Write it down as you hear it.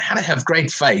how to have great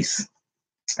faith.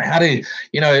 How to,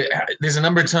 there's a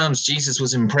number of times Jesus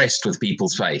was impressed with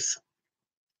people's faith.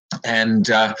 And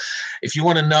if you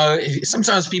want to know,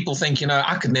 sometimes people think,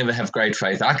 I could never have great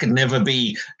faith. I could never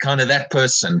be kind of that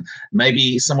person.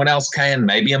 Maybe someone else can,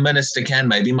 maybe a minister can,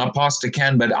 maybe my pastor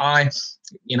can, but I'm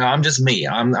just me.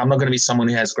 I'm not going to be someone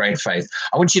who has great faith.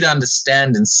 I want you to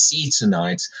understand and see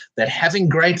tonight that having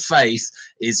great faith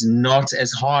is not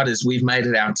as hard as we've made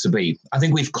it out to be. I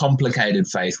think we've complicated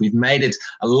faith. We've made it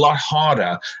a lot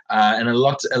harder and a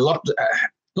lot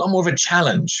more of a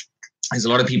challenge. There's a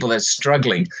lot of people that are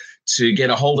struggling to get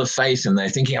a hold of faith, and they're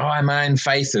thinking, am I in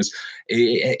faith?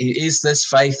 Is this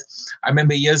faith? I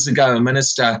remember years ago, a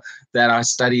minister that I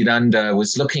studied under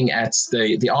was looking at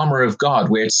the armor of God,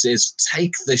 where it says,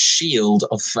 take the shield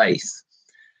of faith.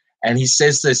 And he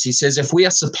says this, he says, if we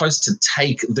are supposed to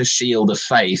take the shield of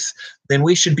faith, then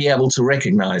we should be able to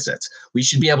recognize it. We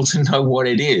should be able to know what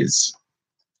it is.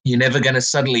 You're never going to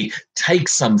suddenly take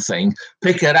something,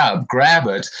 pick it up, grab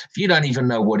it, if you don't even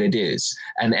know what it is.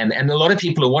 And a lot of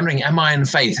people are wondering, am I in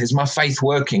faith? Is my faith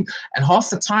working? And half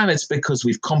the time it's because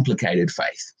we've complicated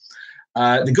faith.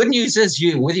 The good news is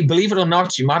whether you believe it or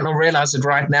not, you might not realize it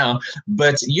right now,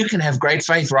 but you can have great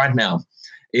faith right now.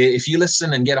 If you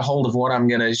listen and get a hold of what I'm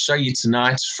going to show you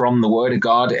tonight from the Word of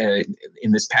God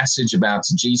in this passage about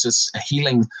Jesus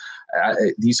healing,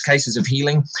 these cases of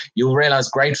healing, you'll realize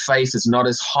great faith is not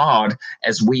as hard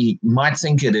as we might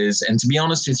think it is. And to be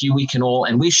honest with you, we can all,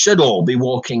 and we should all, be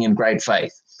walking in great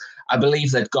faith. I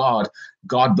believe that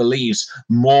God believes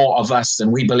more of us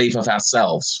than we believe of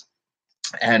ourselves.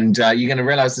 And you're going to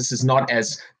realize this is not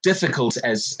as difficult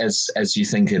as you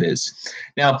think it is.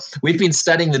 Now, we've been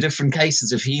studying the different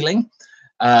cases of healing.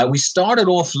 We started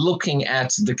off looking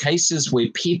at the cases where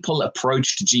people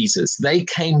approached Jesus. They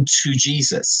came to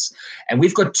Jesus. And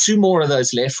we've got 2 more of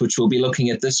those left, which we'll be looking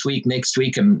at this week, next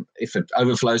week. And if it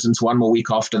overflows into 1 more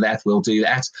week after that, we'll do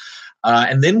that.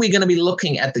 And then we're going to be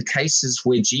looking at the cases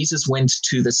where Jesus went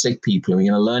to the sick people. We're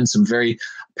going to learn some very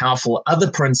powerful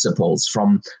other principles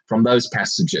from those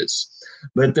passages.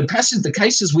 But the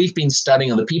cases we've been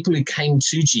studying are the people who came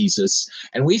to Jesus,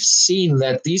 and we've seen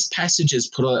that these passages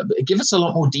give us a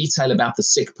lot more detail about the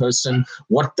sick person,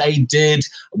 what they did,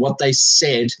 what they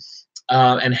said,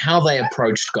 and how they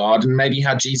approached God, and maybe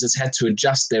how Jesus had to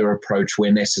adjust their approach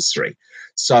where necessary.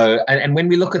 So, and when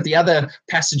we look at the other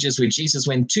passages where Jesus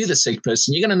went to the sick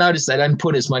person, you're going to notice they don't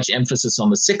put as much emphasis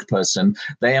on the sick person.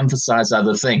 They emphasize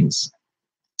other things.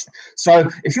 So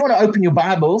if you want to open your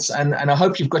Bibles, and I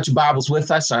hope you've got your Bibles with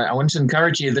us, I want to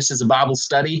encourage you, this is a Bible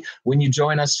study. When you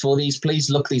join us for these, please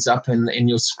look these up in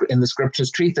the scriptures.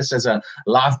 Treat this as a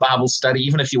live Bible study,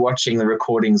 even if you're watching the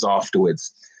recordings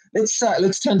afterwards.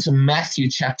 Let's turn to Matthew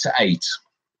chapter 8.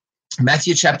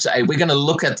 Matthew chapter 8, we're going to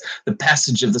look at the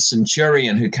passage of the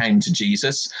centurion who came to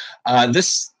Jesus.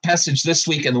 This passage this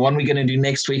week and the one we're going to do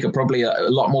next week are probably a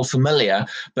lot more familiar,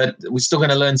 but we're still going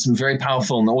to learn some very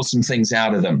powerful and awesome things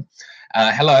out of them.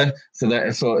 Hello, for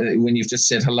when you've just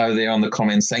said hello there on the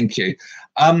comments, thank you.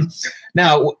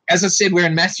 Now, as I said, we're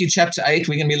in Matthew chapter 8.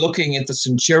 We're going to be looking at the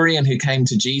centurion who came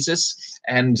to Jesus.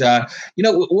 And,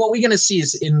 what we're going to see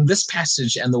is in this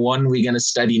passage and the one we're going to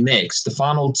study next, the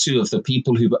final 2 of the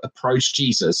people who approached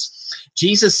Jesus,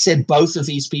 Jesus said both of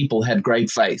these people had great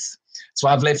faith. So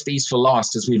I've left these for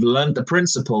last. As we've learned the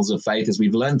principles of faith, as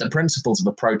we've learned the principles of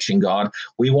approaching God,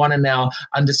 we want to now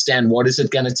understand what is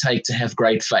it going to take to have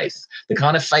great faith, the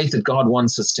kind of faith that God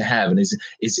wants us to have and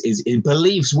it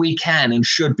believes we can and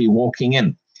should be walking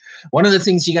in. One of the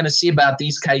things you're going to see about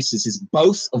these cases is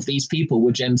both of these people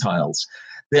were Gentiles.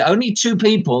 The only 2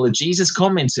 people that Jesus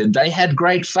commented they had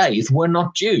great faith were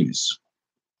not Jews.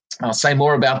 I'll say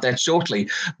more about that shortly,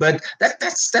 but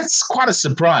that's quite a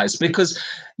surprise because,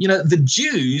 the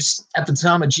Jews at the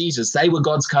time of Jesus, they were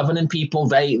God's covenant people.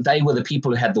 They were the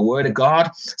people who had the word of God.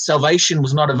 Salvation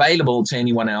was not available to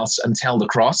anyone else until the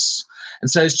cross. And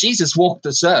so as Jesus walked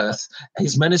this earth,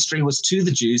 his ministry was to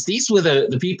the Jews. These were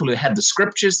the people who had the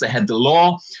scriptures, they had the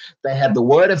law, they had the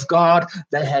word of God,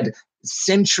 they had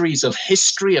centuries of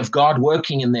history of God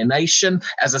working in their nation.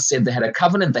 As I said, they had a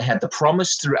covenant, they had the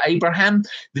promise through Abraham.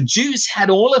 The Jews had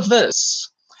all of this,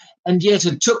 and yet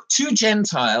it took 2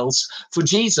 Gentiles for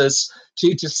Jesus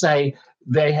to say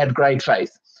they had great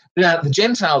faith. Now, the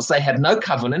Gentiles, they had no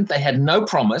covenant, they had no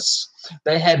promise,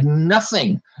 they had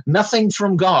nothing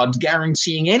from God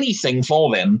guaranteeing anything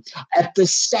for them at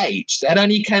this stage. That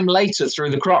only came later through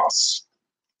the cross.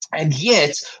 And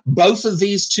yet, both of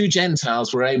these 2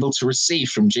 Gentiles were able to receive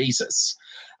from Jesus.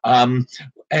 And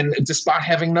despite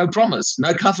having no promise,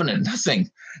 no covenant, nothing.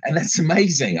 And that's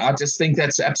amazing. I just think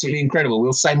that's absolutely incredible.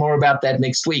 We'll say more about that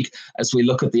next week as we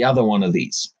look at the other one of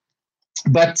these.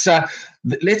 But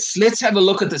let's have a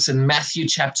look at this in Matthew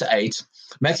chapter 8.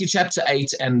 Matthew chapter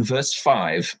 8 and verse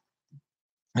 5.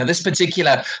 Now, this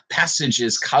particular passage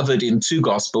is covered in two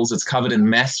Gospels. It's covered in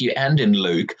Matthew and in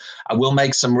Luke. I will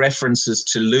make some references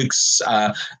to Luke's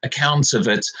account of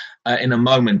it in a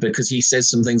moment, because he says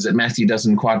some things that Matthew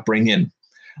doesn't quite bring in.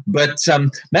 But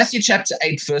Matthew chapter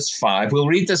 8, verse 5, we'll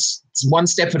read this one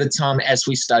step at a time as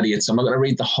we study it. So I'm not going to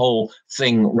read the whole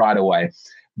thing right away.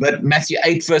 But Matthew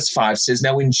 8, verse 5 says,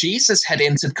 "Now when Jesus had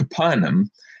entered Capernaum,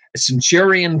 a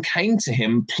centurion came to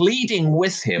him, pleading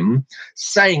with him,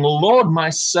 saying, 'Lord, my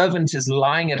servant is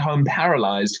lying at home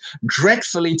paralyzed,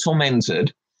 dreadfully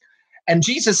tormented.' And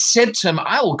Jesus said to him,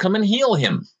 'I will come and heal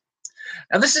him.'"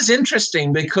 Now, this is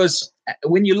interesting because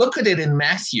when you look at it in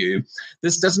Matthew,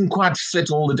 this doesn't quite fit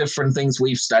all the different things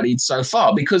we've studied so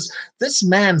far, because this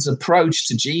man's approach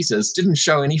to Jesus didn't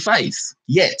show any faith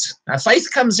yet. Now,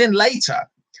 faith comes in later.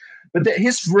 But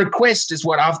his request is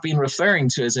what I've been referring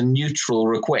to as a neutral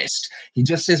request. He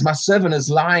just says, "My servant is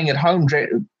lying at home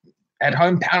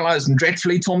paralyzed and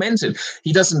dreadfully tormented."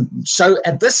 He doesn't show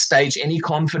at this stage any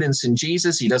confidence in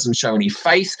Jesus. He doesn't show any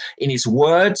faith in his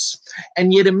words.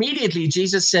 And yet immediately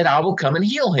Jesus said, "I will come and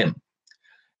heal him."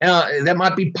 Now, that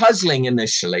might be puzzling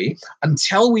initially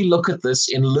until we look at this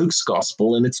in Luke's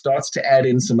gospel, and it starts to add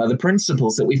in some other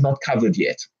principles that we've not covered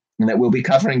yet, and that we'll be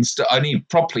covering only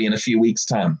properly in a few weeks'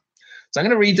 time. So I'm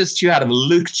going to read this to you out of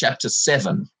Luke chapter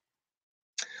 7.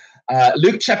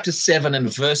 Luke chapter 7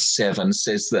 and verse 7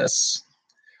 says this: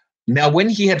 "Now when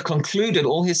he had concluded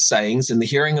all his sayings in the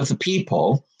hearing of the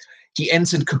people, he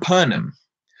entered Capernaum.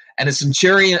 And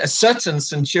a certain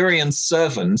centurion's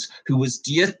servant who was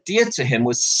dear to him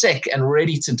was sick and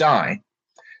ready to die.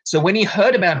 So when he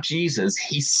heard about Jesus,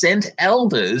 he sent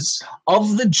elders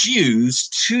of the Jews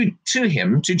to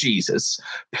Jesus,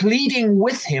 pleading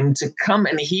with him to come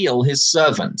and heal his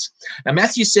servant." Now,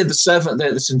 Matthew said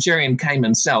the centurion came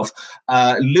himself.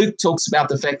 Luke talks about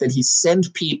the fact that he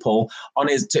sent people on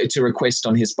to request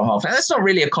on his behalf. Now, that's not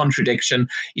really a contradiction.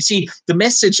 You see, the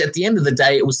message at the end of the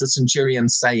day, it was the centurion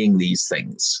saying these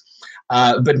things.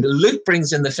 But Luke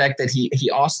brings in the fact that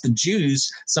he asked the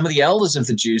Jews, some of the elders of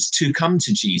the Jews, to come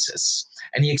to Jesus.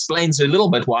 And he explains a little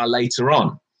bit why later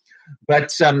on.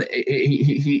 But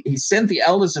he sent the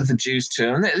elders of the Jews to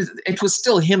him. It was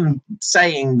still him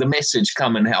saying the message,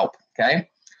 "Come and help." Okay?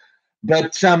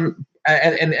 But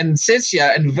and says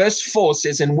here in verse 4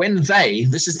 says, "And when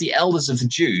this is the elders of the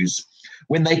Jews,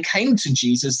 when they came to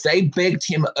Jesus, they begged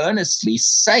him earnestly,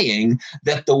 saying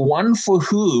that the one for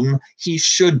whom he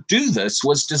should do this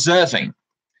was deserving."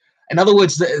 In other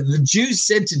words, the Jews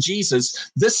said to Jesus,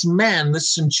 "This man,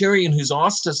 this centurion who's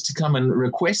asked us to come and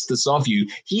request this of you,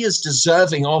 he is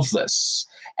deserving of this."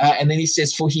 And then he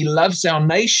says, "For he loves our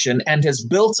nation and has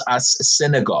built us a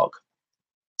synagogue."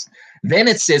 Then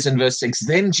it says in verse 6,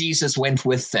 "Then Jesus went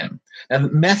with them." Now,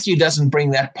 Matthew doesn't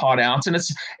bring that part out, and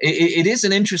it is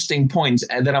an interesting point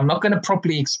that I'm not going to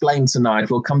properly explain tonight.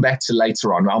 We'll come back to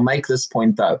later on. I'll make this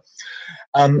point, though.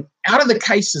 Out of the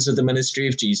cases of the ministry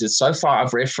of Jesus, so far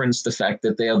I've referenced the fact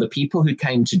that they are the people who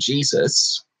came to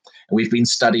Jesus, and we've been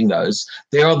studying those.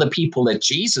 There are the people that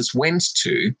Jesus went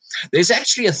to. There's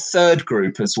actually a third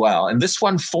group as well, and this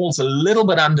one falls a little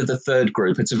bit under the third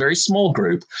group. It's a very small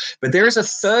group, but there is a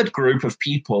third group of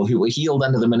people who were healed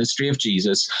under the ministry of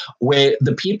Jesus, where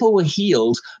the people were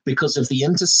healed because of the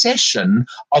intercession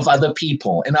of other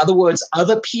people. In other words,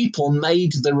 other people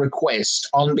made the request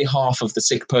on behalf of the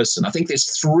sick person. I think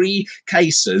there's 3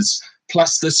 cases,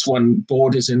 plus this one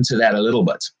borders into that a little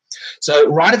bit. So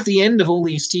right at the end of all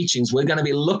these teachings, we're going to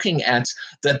be looking at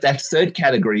that third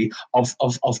category of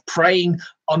praying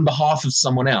on behalf of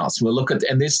someone else. We'll look at,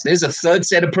 and there's a third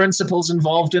set of principles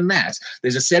involved in that.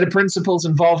 There's a set of principles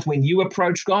involved when you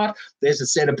approach God. There's a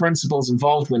set of principles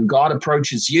involved when God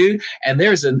approaches you. And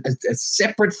there's a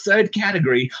separate third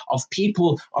category of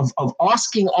people of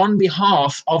asking on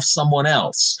behalf of someone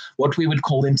else, what we would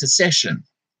call intercession.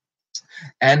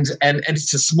 And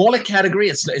it's a smaller category.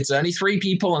 It's only 3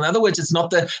 people. In other words, it's not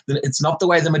the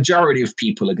way the majority of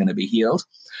people are going to be healed.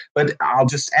 But I'll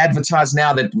just advertise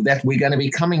now that we're going to be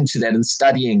coming to that and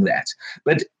studying that.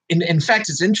 But in fact,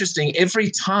 it's interesting. Every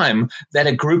time that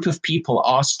a group of people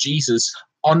ask Jesus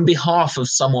on behalf of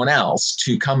someone else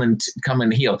to come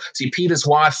and heal. See, Peter's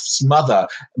wife's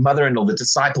mother-in-law, the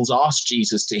disciples asked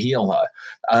Jesus to heal her.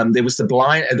 There was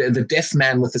the deaf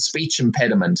man with the speech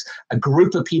impediment. A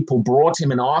group of people brought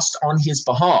him and asked on his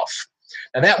behalf.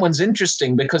 Now, that one's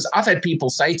interesting because I've had people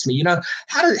say to me,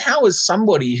 how is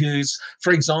somebody who's,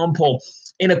 for example,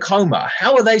 in a coma.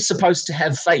 How are they supposed to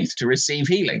have faith to receive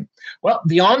healing? Well,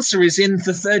 the answer is in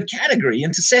the third category,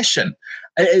 intercession.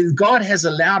 God has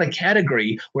allowed a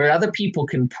category where other people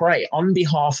can pray on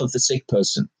behalf of the sick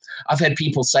person. I've had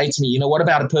people say to me, you know, what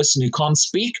about a person who can't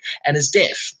speak and is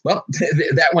deaf? Well,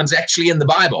 that one's actually in the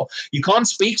Bible. You can't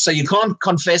speak, so you can't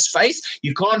confess faith.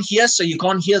 You can't hear, so you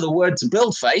can't hear the word to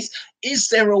build faith. Is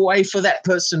there a way for that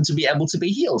person to be able to be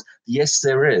healed? Yes,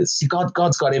 there is. See,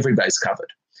 God's got every base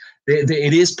covered.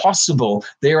 It is possible.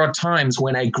 There are times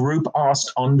when a group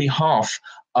asked on behalf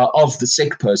of the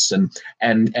sick person,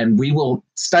 and we will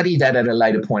study that at a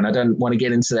later point. I don't want to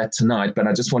get into that tonight, but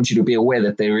I just want you to be aware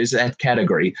that there is that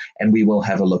category, and we will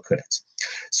have a look at it.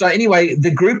 So anyway,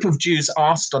 the group of Jews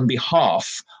asked on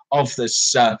behalf of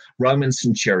this Roman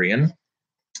centurion,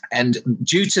 and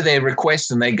due to their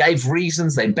request, and they gave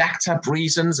reasons, they backed up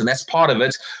reasons, and that's part of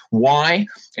it. Why?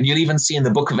 And you'll even see in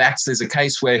the book of Acts, there's a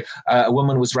case where a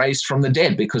woman was raised from the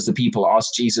dead because the people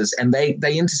asked Jesus, and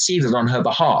they interceded on her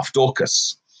behalf,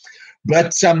 Dorcas.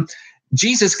 But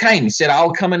Jesus came, he said,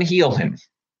 I'll come and heal him.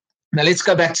 Now let's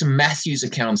go back to Matthew's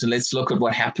account, and let's look at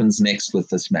what happens next with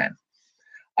this man.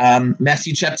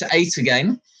 Matthew chapter 8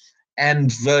 again.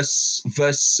 And verse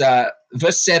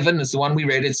 7 is the one we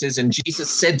read. It says, and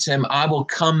Jesus said to him, I will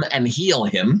come and heal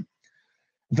him.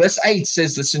 Verse 8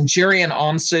 says, the centurion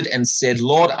answered and said,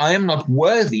 Lord, I am not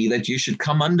worthy that you should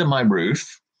come under my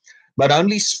roof, but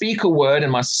only speak a word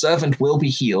and my servant will be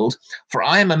healed. For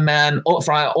I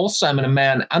also am a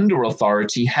man under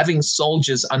authority, having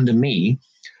soldiers under me.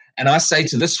 And I say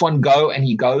to this one, go, and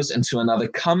he goes, and to another,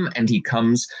 come, and he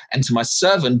comes, and to my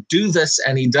servant, do this,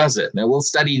 and he does it. Now, we'll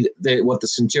study what the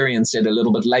centurion said a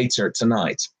little bit later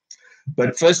tonight.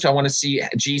 But first, I want to see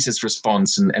Jesus'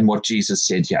 response and what Jesus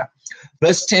said here.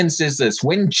 Verse 10 says this,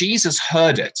 when Jesus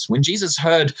heard it, when Jesus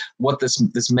heard what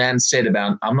this man said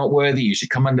about, I'm not worthy, you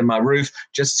should come under my roof,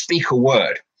 just speak a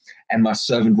word, and my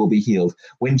servant will be healed.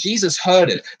 When Jesus heard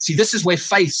it, see, this is where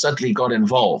faith suddenly got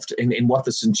involved in what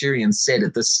the centurion said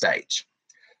at this stage.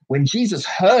 When Jesus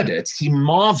heard it, he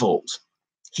marveled.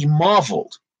 He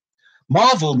marveled.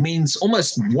 Marveled means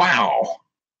almost, wow,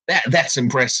 that's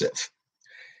impressive.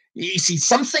 You see,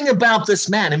 something about this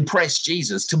man impressed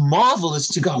Jesus. To marvel is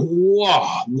to go,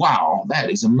 wow, that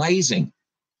is amazing.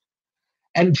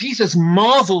 And Jesus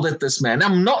marveled at this man. Now,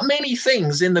 not many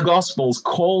things in the Gospels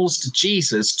caused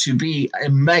Jesus to be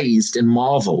amazed and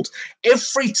marveled.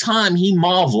 Every time he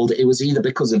marveled, it was either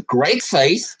because of great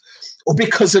faith or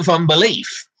because of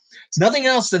unbelief. There's nothing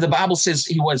else that the Bible says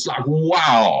he was like,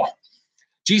 wow.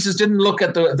 Jesus didn't look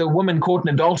at the woman caught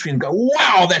in adultery and go,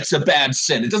 wow, that's a bad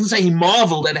sin. It doesn't say he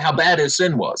marveled at how bad her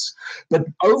sin was. But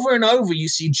over and over, you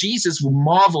see Jesus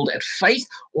marveled at faith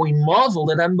or he marveled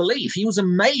at unbelief. He was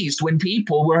amazed when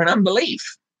people were in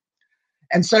unbelief.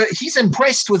 And so he's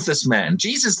impressed with this man.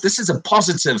 Jesus, this is a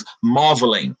positive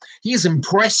marveling. He is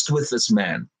impressed with this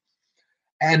man.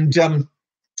 And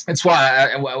that's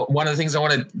why one of the things I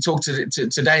want to talk to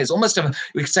today is almost,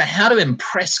 we could say, how to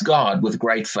impress God with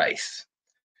great faith.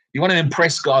 You want to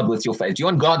impress God with your faith. You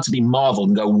want God to be marveled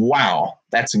and go, wow,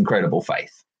 that's incredible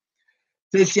faith.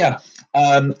 This,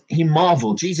 he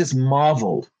marveled. Jesus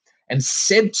marveled and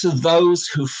said to those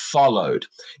who followed.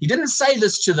 He didn't say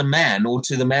this to the man or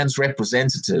to the man's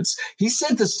representatives. He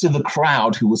said this to the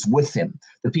crowd who was with him,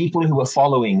 the people who were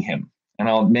following him. And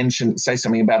I'll say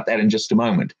something about that in just a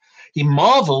moment. He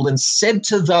marveled and said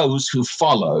to those who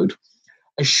followed,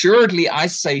 assuredly, I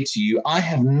say to you, I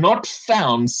have not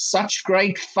found such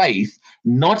great faith,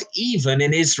 not even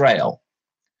in Israel.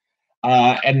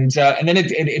 And then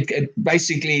it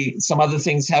basically, some other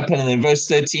things happen. And in verse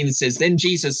 13, it says, then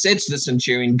Jesus said to the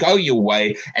centurion, go your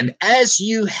way, and as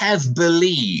you have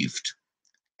believed,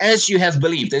 there's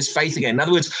faith again. In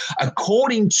other words,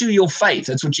 according to your faith,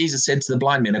 that's what Jesus said to the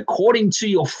blind man, according to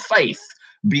your faith,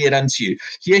 be it unto you.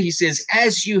 Here he says,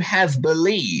 as you have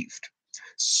believed,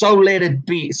 so let it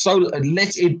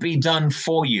be done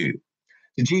for you.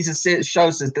 So Jesus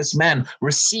shows that this man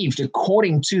received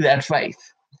according to that faith.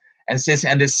 And it says,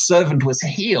 and his servant was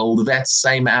healed that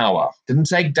same hour. Didn't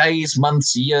take days,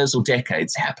 months, years, or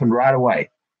decades. It happened right away.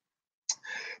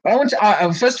 But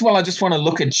first of all, I just want to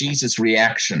look at Jesus'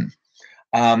 reaction.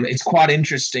 It's quite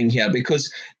interesting here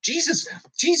because Jesus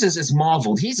is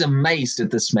marveled. He's amazed at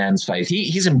this man's faith.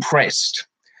 He's impressed.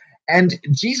 And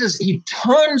Jesus, he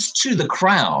turns to the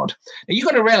crowd. Now, you've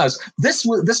got to realize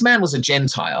this man was a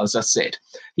Gentile, as I said.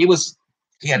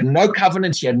 He had no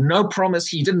covenant. He had no promise.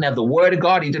 He didn't have the word of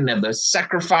God. He didn't have the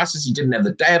sacrifices. He didn't have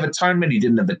the Day of Atonement. He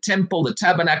didn't have the temple, the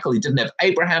tabernacle. He didn't have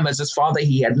Abraham as his father.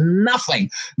 He had nothing,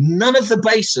 none of the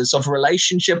basis of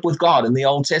relationship with God in the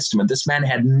Old Testament. This man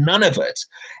had none of it.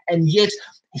 And yet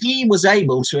he was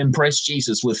able to impress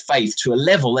Jesus with faith to a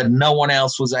level that no one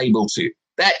else was able to.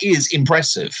 That is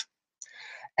impressive.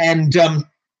 And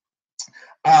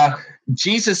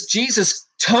Jesus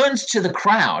turns to the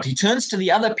crowd. He turns to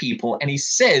the other people and he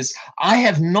says, I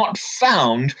have not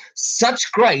found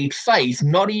such great faith,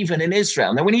 not even in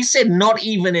Israel. Now, when he said not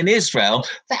even in Israel,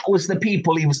 that was the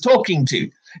people he was talking to.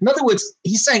 In other words,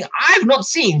 he's saying, I've not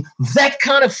seen that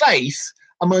kind of faith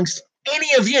amongst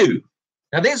any of you.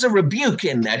 Now, there's a rebuke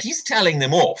in that. He's telling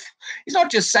them off. He's not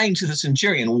just saying to the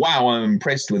centurion, wow, I'm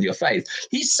impressed with your faith.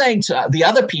 He's saying to the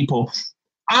other people,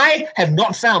 I have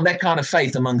not found that kind of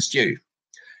faith amongst you.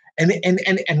 And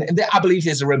I believe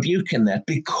there's a rebuke in that,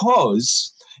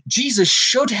 because Jesus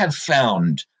should have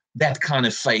found that kind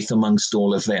of faith amongst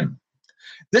all of them.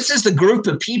 This is the group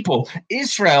of people.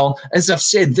 Israel, as I've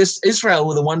said, Israel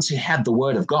were the ones who had the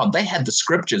word of God. They had the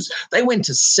scriptures. They went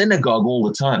to synagogue all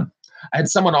the time. I had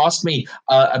someone ask me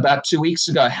about 2 weeks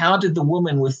ago, how did the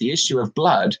woman with the issue of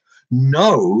blood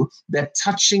know that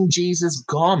touching Jesus'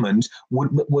 garment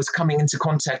was coming into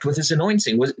contact with his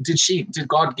anointing? Did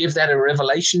God give that a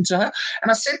revelation to her? And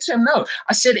I said to him, no.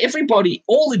 I said, everybody,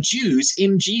 all the Jews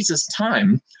in Jesus'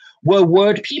 time were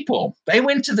word people. They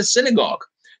went to the synagogue.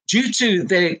 Due to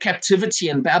their captivity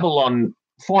in Babylon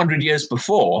 400 years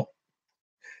before,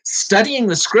 studying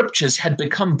the scriptures had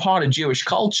become part of Jewish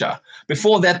culture.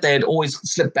 Before that, they had always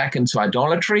slipped back into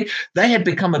idolatry. They had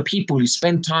become a people who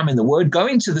spent time in the word.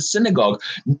 Going to the synagogue,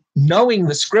 knowing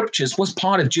the scriptures was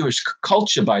part of Jewish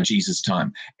culture by Jesus'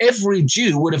 time. Every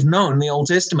Jew would have known the Old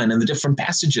Testament and the different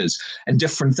passages and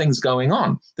different things going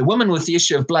on. The woman with the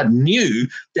issue of blood knew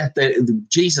that the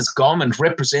Jesus garment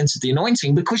represented the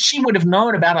anointing, because she would have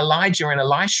known about Elijah and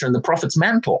Elisha and the prophet's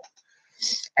mantle.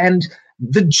 And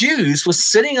the Jews were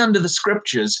sitting under the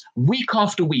scriptures week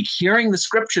after week, hearing the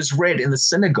scriptures read in the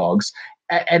synagogues.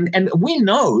 And we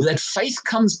know that faith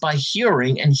comes by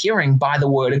hearing, and hearing by the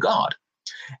word of God.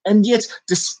 And yet,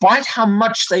 despite how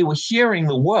much they were hearing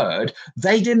the word,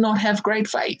 they did not have great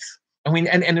faith. I mean,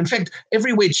 and in fact,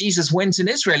 everywhere Jesus went in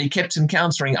Israel, he kept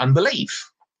encountering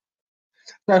unbelief.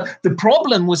 So the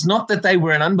problem was not that they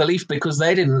were in unbelief because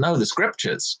they didn't know the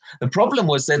scriptures. The problem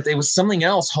was that there was something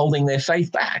else holding their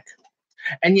faith back.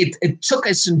 And yet it took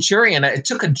a centurion, it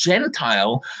took a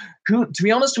Gentile who, to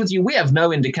be honest with you, we have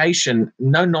no indication,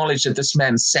 no knowledge that this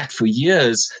man sat for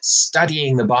years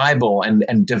studying the Bible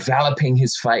and developing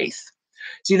his faith.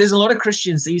 See, there's a lot of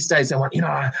Christians these days that want,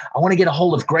 I want to get a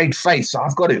hold of great faith. So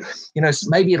I've got to,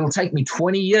 maybe it'll take me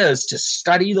 20 years to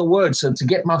study the word so to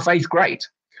get my faith great.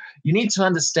 You need to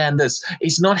understand this.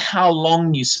 It's not how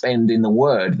long you spend in the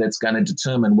word that's going to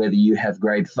determine whether you have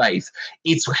great faith.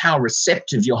 It's how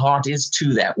receptive your heart is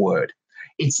to that word.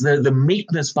 It's the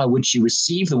meekness by which you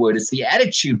receive the word. It's the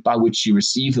attitude by which you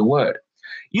receive the word.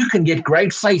 You can get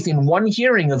great faith in one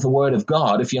hearing of the word of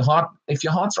God if your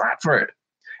heart's right for it.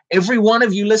 Every one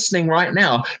of you listening right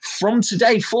now, from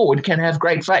today forward, can have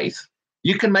great faith.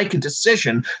 You can make a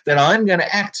decision that I'm going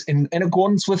to act in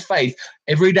accordance with faith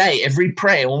every day, every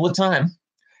prayer, all the time.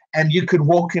 And you could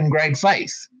walk in great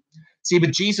faith. See,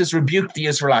 but Jesus rebuked the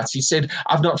Israelites. He said,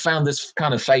 I've not found this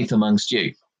kind of faith amongst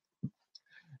you.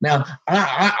 Now,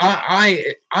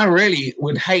 I really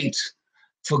would hate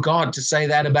for God to say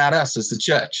that about us as the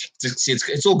church.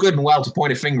 It's all good and well to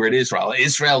point a finger at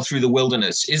Israel through the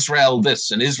wilderness, Israel this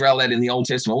and Israel that in the Old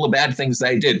Testament, all the bad things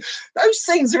they did. Those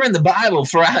things are in the Bible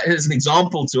as an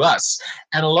example to us.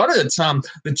 And a lot of the time,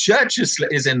 the church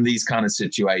is in these kind of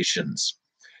situations.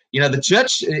 The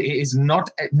church is not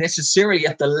necessarily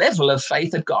at the level of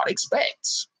faith that God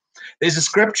expects. There's a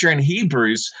scripture in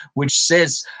Hebrews which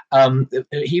says,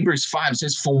 Hebrews 5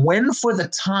 says, for when for the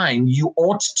time you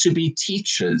ought to be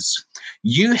teachers,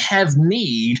 you have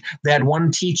need that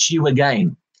one teach you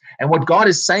again. And what God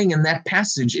is saying in that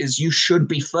passage is you should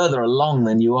be further along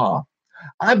than you are.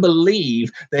 I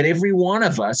believe that every one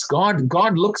of us, God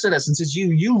looks at us and says,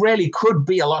 you really could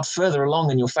be a lot further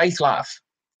along in your faith life.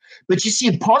 But you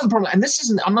see, part of the problem, and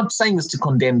I'm not saying this to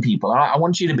condemn people. I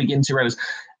want you to begin to realize,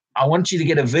 I want you to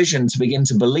get a vision to begin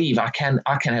to believe I can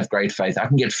have great faith. I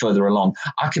can get further along.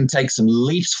 I can take some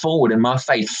leaps forward in my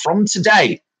faith from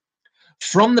today,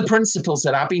 from the principles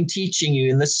that I've been teaching you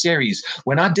in this series.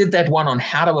 When I did that one on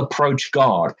how to approach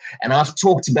God, and I've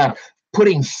talked about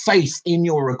putting faith in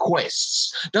your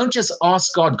requests. Don't just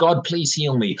ask God, God, please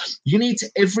heal me. You need to,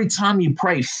 every time you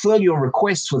pray, fill your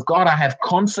requests with, God, I have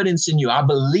confidence in you. I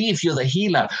believe you're the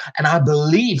healer. And I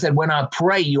believe that when I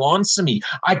pray, you answer me.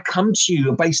 I come to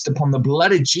you based upon the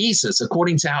blood of Jesus.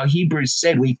 According to how Hebrews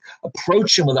said, we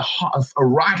approach him with a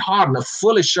right heart and a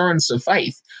full assurance of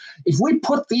faith. If we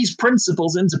put these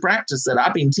principles into practice that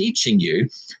I've been teaching you,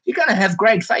 you're going to have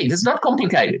great faith. It's not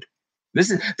complicated.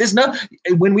 There's no,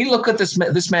 when we look at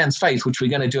this man's faith, which we're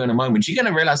going to do in a moment, you're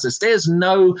going to realize this. There's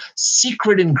no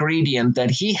secret ingredient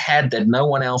that he had that no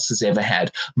one else has ever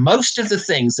had. Most of the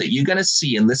things that you're going to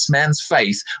see in this man's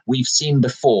faith, we've seen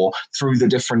before through the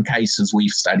different cases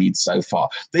we've studied so far.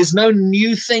 There's no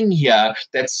new thing here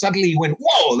that suddenly went,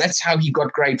 whoa, that's how he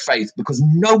got great faith, because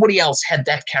nobody else had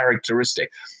that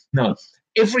characteristic. No,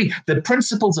 the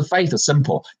principles of faith are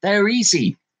simple. They're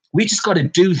easy. We just got to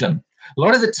do them. A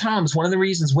lot of the times, one of the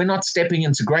reasons we're not stepping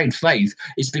into great faith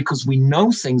is because we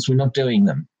know things, we're not doing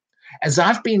them. As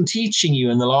I've been teaching you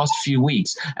in the last few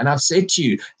weeks, and I've said to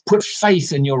you, put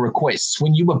faith in your requests.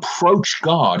 When you approach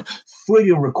God, fill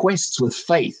your requests with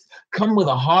faith. Come with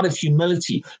a heart of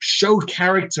humility. Show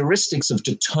characteristics of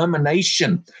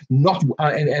determination, not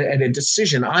and a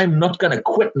decision. I'm not going to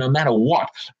quit no matter what.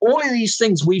 All of these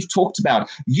things we've talked about,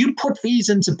 you put these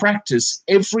into practice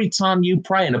every time you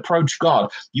pray and approach God,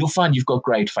 you'll find you've got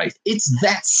great faith. It's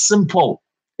that simple.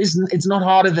 It's not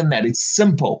harder than that. It's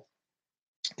simple.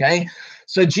 Okay,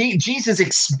 so Jesus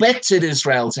expected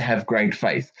Israel to have great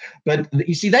faith, but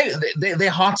you see,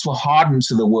 their hearts were hardened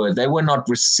to the word. They were not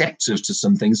receptive to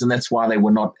some things, and that's why they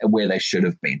were not where they should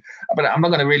have been. But I'm not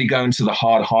going to really go into the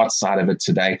hard heart side of it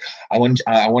today. I want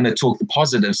to talk the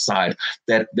positive side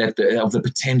of the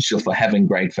potential for having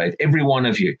great faith. Every one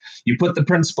of you put the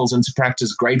principles into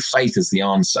practice. Great faith is the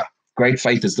answer. Great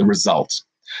faith is the result.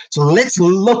 So let's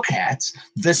look at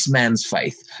this man's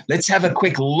faith. Let's have a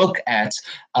quick look at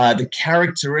the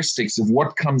characteristics of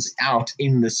what comes out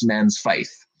in this man's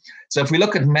faith. So if we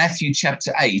look at Matthew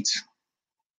chapter 8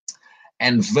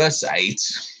 and verse 8,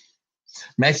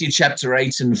 Matthew chapter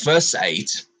 8 and verse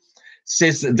 8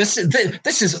 says that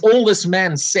this is all this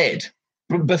man said.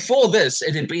 Before this,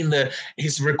 it had been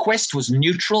his request was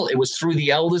neutral. It was through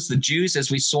the elders, the Jews, as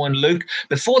we saw in Luke.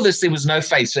 Before this, there was no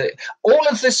faith. So all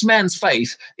of this man's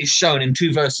faith is shown in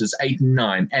 2 verses, 8 and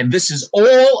 9. And this is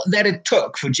all that it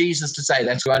took for Jesus to say,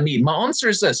 that's what I need. My answer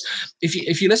is this.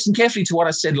 If you listen carefully to what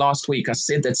I said last week, I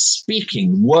said that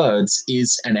speaking words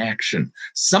is an action.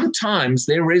 Sometimes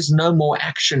there is no more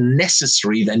action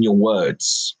necessary than your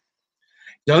words.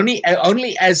 Only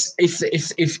as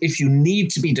if you need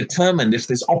to be determined, if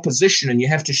there's opposition and you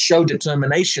have to show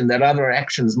determination that other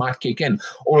actions might kick in,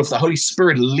 or if the Holy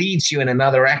Spirit leads you in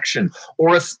another action,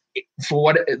 or if for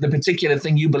what the particular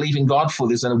thing you believe in God for,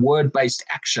 there's a word-based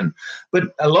action.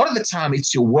 But a lot of the time,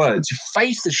 it's your words. Your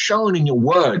faith is shown in your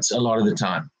words a lot of the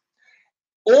time.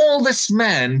 All this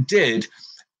man did,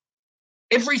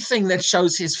 everything that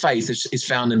shows his faith is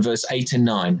found in verse 8 and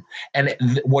 9. And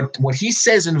what he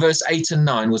says in verse 8 and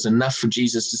 9 was enough for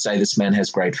Jesus to say this man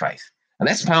has great faith. And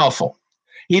that's powerful.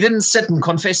 He didn't sit and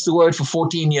confess the word for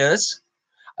 14 years.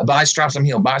 By stripes I'm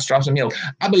healed, by stripes I'm healed.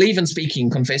 I believe in speaking,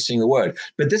 confessing the word.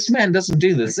 But this man doesn't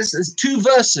do this. This is 2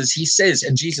 verses he says,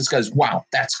 and Jesus goes, wow,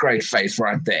 that's great faith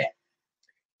right there.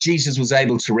 Jesus was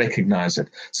able to recognize it.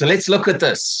 So let's look at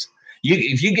this.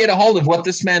 If you get a hold of what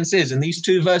this man says in these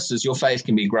 2 verses, your faith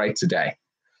can be great today.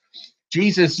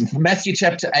 Jesus, Matthew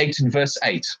chapter 8 and verse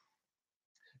 8.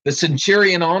 The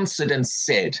centurion answered and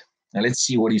said, now let's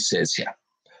see what he says here.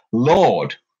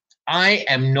 Lord, I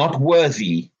am not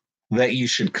worthy that you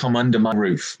should come under my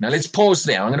roof. Now let's pause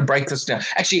there. I'm going to break this down.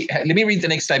 Actually, let me read the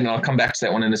next statement. I'll come back to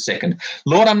that one in a second.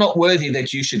 Lord, I'm not worthy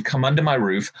that you should come under my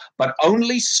roof, but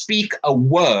only speak a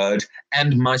word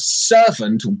and my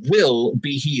servant will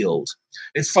be healed.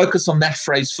 Let's focus on that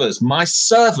phrase first. My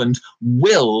servant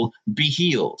will be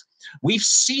healed. We've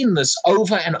seen this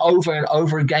over and over and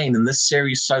over again in this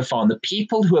series so far. And the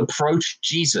people who approached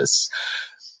Jesus,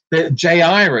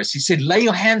 Jairus, he said, lay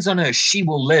your hands on her, she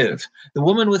will live. The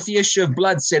woman with the issue of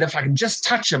blood said, if I can just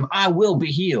touch him, I will be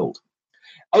healed.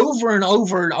 Over and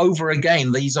over and over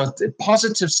again, these are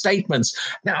positive statements.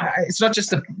 Now, it's not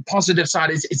just the positive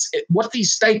side. What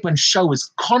these statements show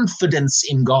is confidence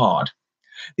in God.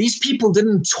 These people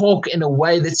didn't talk in a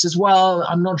way that says, well,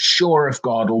 I'm not sure if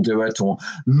God will do it, or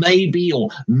maybe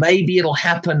it'll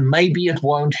happen, maybe it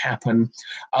won't happen,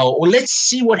 or let's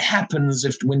see what happens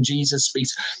when Jesus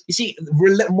speaks. You see,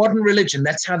 modern religion,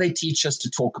 that's how they teach us to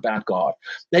talk about God.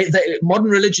 Modern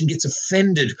religion gets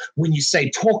offended when you say,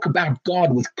 talk about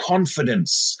God with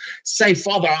confidence. Say,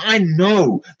 Father, I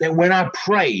know that when I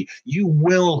pray, you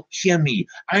will hear me.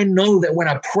 I know that when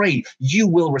I pray, you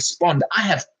will respond. I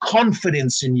have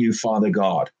confidence in you, Father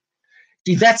God.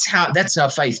 See, that's how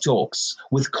faith talks,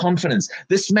 with confidence.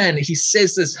 This man, he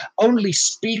says this, only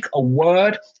speak a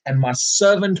word and my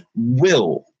servant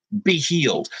will be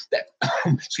healed.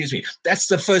 Excuse me. That's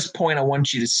the first point I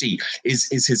want you to see, is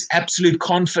his absolute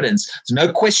confidence. There's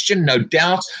no question, no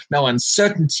doubt, no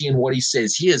uncertainty in what he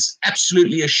says. He is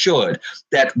absolutely assured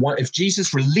that if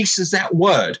Jesus releases that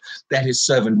word, that his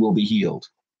servant will be healed.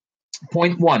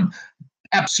 Point one,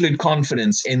 absolute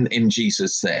confidence in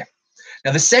Jesus there.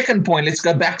 Now, the second point, let's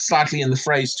go back slightly in the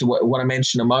phrase to what I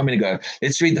mentioned a moment ago.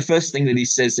 Let's read the first thing that he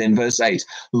says in verse 8.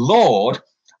 Lord,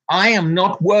 I am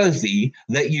not worthy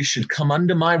that you should come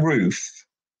under my roof.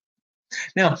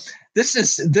 Now,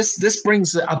 this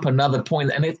brings up another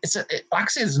point, and like I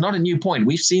said, it's not a new point.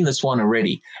 We've seen this one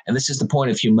already, and this is the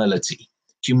point of humility.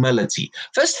 Humility.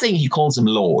 First thing, he calls him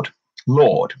Lord.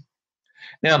 Lord.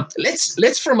 Now,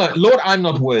 let's for a moment, Lord, I'm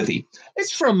not worthy.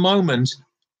 Let's for a moment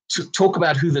to talk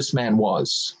about who this man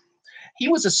was. He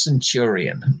was a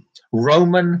centurion,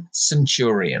 Roman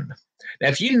centurion. Now,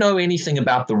 if you know anything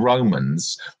about the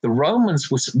Romans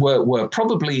were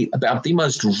probably about the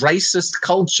most racist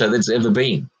culture that's ever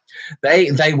been.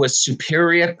 They were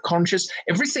superior conscious.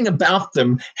 Everything about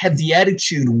them had the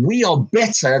attitude, we are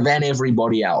better than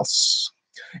everybody else.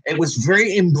 It was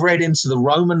very inbred into the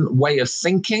Roman way of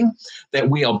thinking that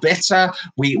we are better.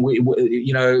 We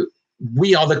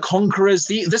are the conquerors.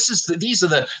 These are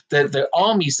the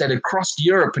armies that had crossed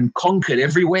Europe and conquered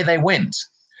everywhere they went.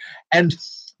 And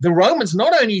the Romans,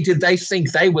 not only did they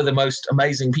think they were the most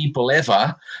amazing people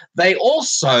ever, they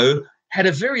also had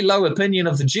a very low opinion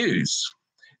of the Jews.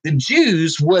 The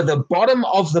Jews were the bottom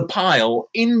of the pile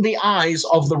in the eyes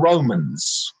of the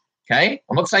Romans. Okay,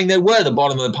 I'm not saying they were the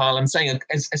bottom of the pile. I'm saying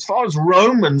as far as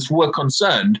Romans were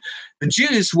concerned, the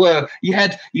Jews were, you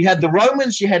had the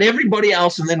Romans, you had everybody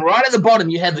else, and then right at the bottom,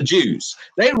 you had the Jews.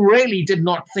 They really did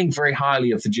not think very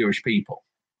highly of the Jewish people.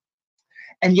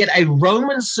 And yet a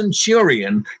Roman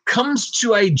centurion comes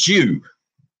to a Jew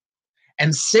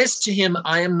and says to him,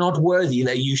 I am not worthy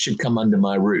that you should come under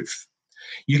my roof.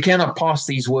 You cannot pass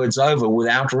these words over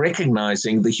without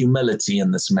recognizing the humility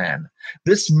in this man.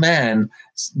 This man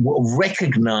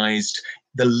recognized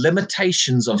the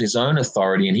limitations of his own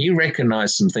authority, and he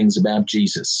recognized some things about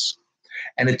Jesus.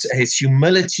 And his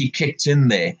humility kicked in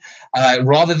there,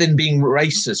 rather than being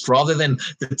racist, rather than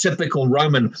the typical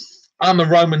Roman, I'm a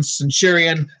Roman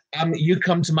centurion, you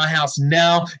come to my house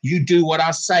now, you do what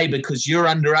I say because you're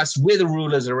under us, we're the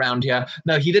rulers around here.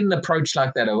 No, he didn't approach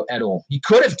like that at all. He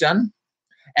could have done.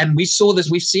 And we've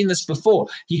seen this before.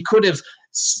 He could have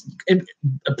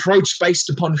approached based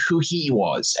upon who he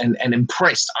was and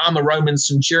impressed. I'm a Roman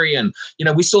centurion.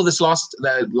 We saw this last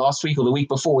week or the week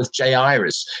before with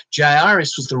Jairus.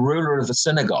 Jairus was the ruler of the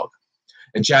synagogue.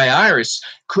 And Jairus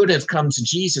could have come to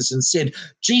Jesus and said,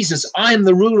 Jesus, I am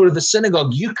the ruler of the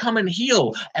synagogue. You come and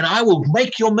heal, and I will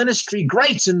make your ministry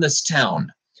great in this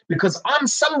town because I'm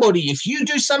somebody. If you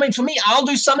do something for me, I'll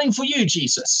do something for you,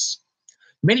 Jesus.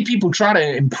 Many people try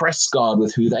to impress God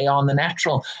with who they are in the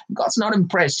natural. God's not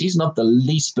impressed. He's not the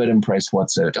least bit impressed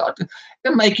whatsoever. It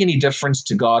doesn't make any difference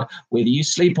to God whether you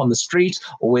sleep on the street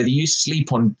or whether you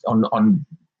sleep on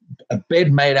a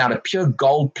bed made out of pure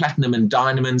gold, platinum, and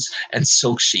diamonds and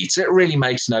silk sheets. It really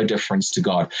makes no difference to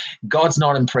God. God's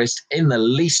not impressed in the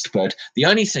least bit. The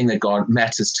only thing that God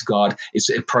matters to God is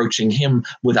approaching him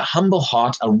with a humble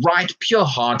heart, a right, pure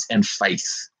heart, and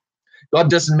faith. God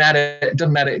doesn't matter. It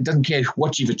doesn't matter. It doesn't care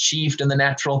what you've achieved in the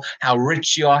natural, how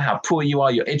rich you are, how poor you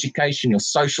are, your education, your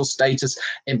social status.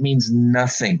 It means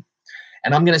nothing.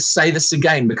 And I'm going to say this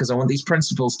again because I want these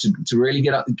principles to really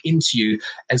get into you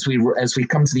as we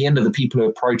come to the end of the people who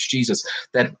approach Jesus,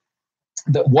 that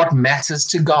what matters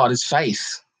to God is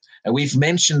faith. And we've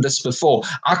mentioned this before.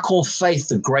 I call faith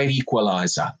the great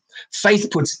equalizer. Faith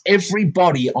puts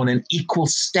everybody on an equal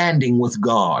standing with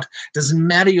God. Doesn't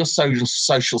matter your social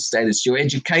status, your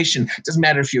education. Doesn't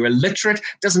matter if you're illiterate.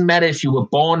 Doesn't matter if you were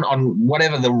born on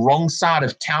whatever the wrong side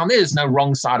of town. There is no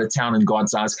wrong side of town in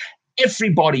God's eyes.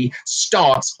 Everybody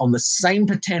starts on the same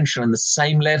potential and the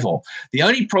same level. The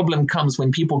only problem comes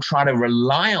when people try to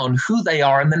rely on who they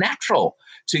are in the natural.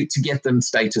 to get them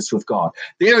status with God.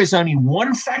 There is only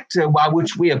one factor by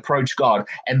which we approach God,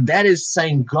 and that is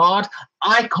saying, God,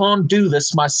 I can't do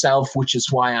this myself, which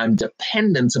is why I'm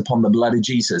dependent upon the blood of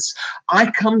Jesus.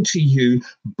 I come to you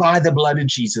by the blood of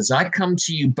Jesus. I come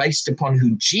to you based upon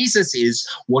who Jesus is,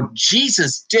 what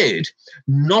Jesus did,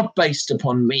 not based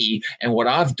upon me and what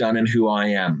I've done and who I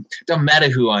am. Doesn't matter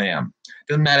who I am.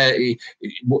 Doesn't matter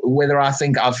whether I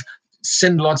think I've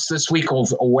sinned lots this week or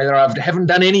whether I haven't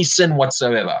done any sin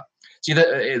whatsoever. See,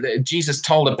 Jesus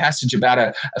told a passage about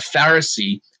a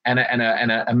Pharisee and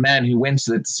a man who went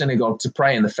to the synagogue to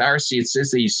pray. And the Pharisee, it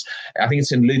says I think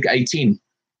it's in Luke 18.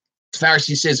 The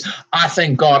Pharisee says, I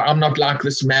thank God I'm not like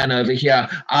this man over here.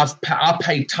 I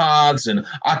pay tithes and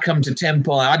I come to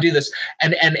temple and I do this.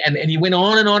 And he went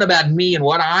on and on about me and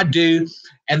what I do.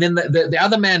 And then the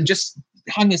other man just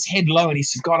hung his head low and he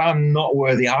said, God, I'm not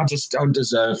worthy. I just don't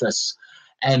deserve this.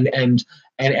 And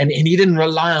he didn't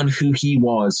rely on who he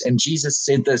was. And Jesus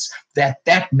said this,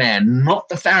 that man, not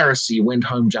the Pharisee, went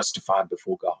home justified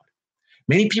before God.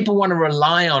 Many people want to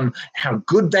rely on how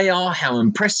good they are, how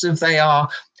impressive they are.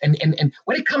 And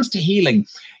when it comes to healing,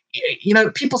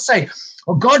 people say,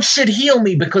 well, God should heal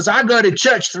me because I go to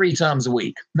church 3 times a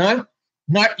week. No,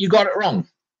 you got it wrong.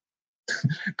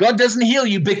 God doesn't heal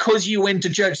you because you went to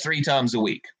church 3 times a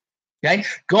week. Okay?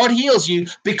 God heals you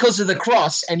because of the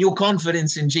cross and your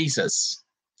confidence in Jesus.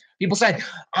 People say,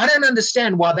 I don't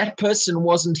understand why that person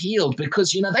wasn't healed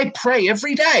because, they pray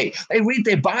every day. They read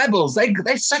their Bibles. They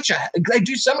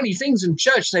do so many things in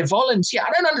church. They volunteer.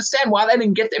 I don't understand why they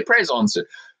didn't get their prayers answered.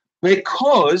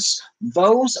 Because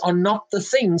those are not the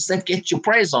things that get your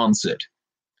prayers answered.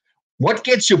 What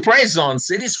gets your prayers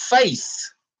answered is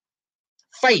faith.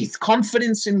 Faith,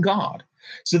 confidence in God.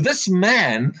 So this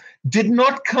man did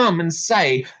not come and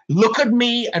say, look at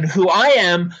me and who I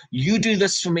am. You do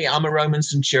this for me. I'm a Roman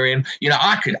centurion.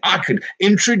 I could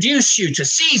introduce you to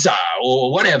Caesar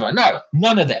or whatever. No,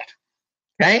 none of that.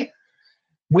 Okay?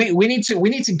 We need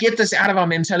to get this out of our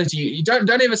mentality. You don't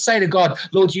ever say to God,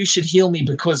 Lord, you should heal me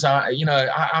because I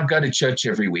go to church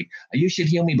every week. You should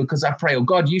heal me because I pray. Or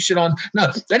God, you should No,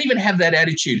 don't even have that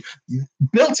attitude.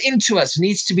 Built into us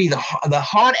needs to be the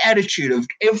heart attitude of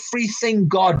everything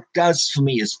God does for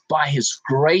me is by his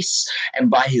grace and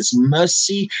by his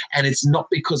mercy. And it's not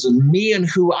because of me and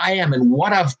who I am and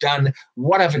what I've done,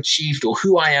 what I've achieved, or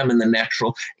who I am in the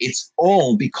natural. It's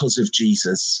all because of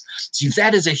Jesus. See,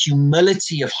 that is a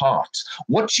humility of heart.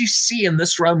 What you see in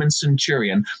this Roman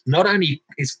centurion, not only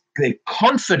is there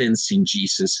confidence in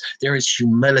Jesus, there is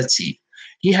humility.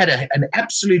 He had an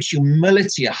absolute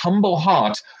humility, a humble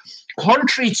heart,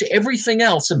 contrary to everything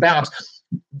else about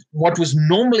what was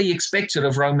normally expected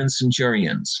of Roman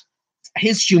centurions.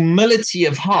 His humility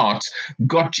of heart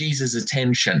got Jesus'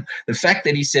 attention. The fact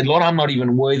that he said, Lord, I'm not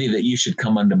even worthy that you should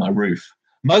come under my roof.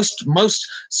 Most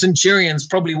centurions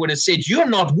probably would have said, you're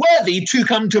not worthy to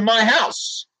come to my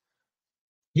house.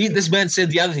 This man said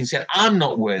the other thing. He said, I'm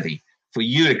not worthy for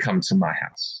you to come to my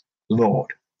house,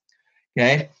 Lord.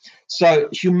 Okay? So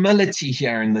humility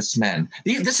here in this man.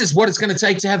 This is what it's going to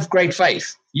take to have great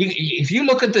faith. If you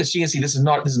look at this, you can see this is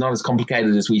not as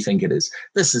complicated as we think it is.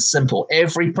 This is simple.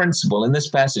 Every principle in this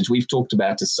passage we've talked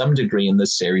about to some degree in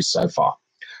this series so far.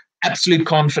 Absolute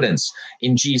confidence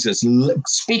in Jesus.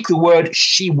 Speak the word,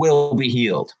 she will be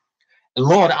healed.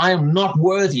 Lord, I am not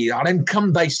worthy. I don't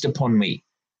come based upon me.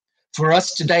 For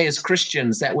us today as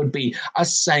Christians, that would be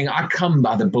us saying, I come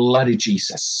by the blood of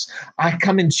Jesus. I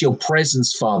come into your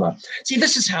presence, Father. See,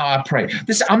 this is how I pray.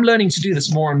 I'm learning to do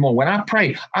this more and more. When I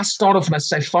pray, I start off and I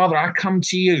say, Father, I come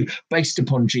to you based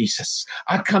upon Jesus.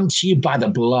 I come to you by the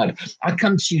blood. I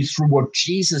come to you through what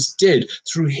Jesus did,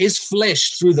 through his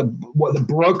flesh, through the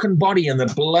broken body and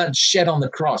the blood shed on the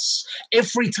cross.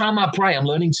 Every time I pray, I'm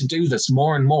learning to do this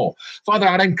more and more. Father,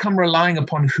 I don't come relying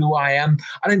upon who I am.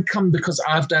 I don't come because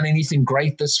I've done anything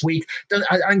great this week.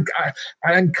 I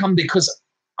don't come because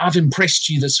I've impressed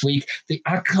you this week.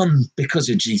 I come because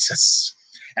of Jesus.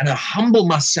 And I humble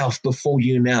myself before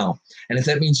you now. And if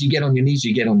that means you get on your knees,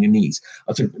 you get on your knees.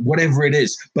 Whatever it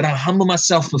is. But I humble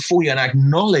myself before you and I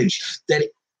acknowledge that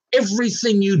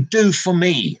everything you do for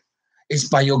me is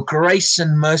by your grace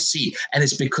and mercy, and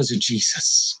it's because of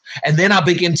Jesus. And then I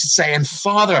begin to say, and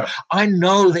Father, I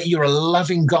know that you're a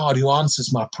loving God who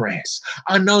answers my prayers.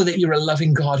 I know that you're a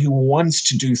loving God who wants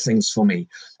to do things for me.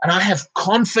 And I have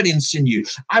confidence in you.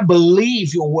 I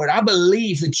believe your word. I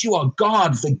believe that you are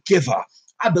God, the giver.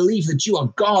 I believe that you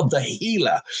are God, the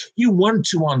healer. You want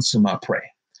to answer my prayer.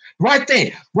 Right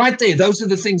there. Those are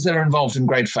the things that are involved in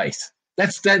great faith.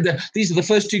 These are the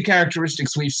first 2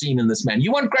 characteristics we've seen in this man.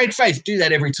 You want great faith, do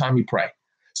that every time you pray.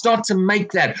 Start to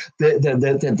make that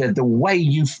the way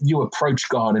you approach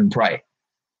God and pray.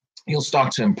 You'll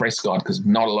start to impress God, because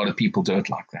not a lot of people do it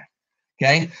like that.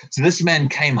 Okay, so this man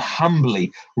came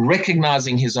humbly,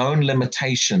 recognizing his own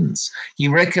limitations. He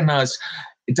recognized,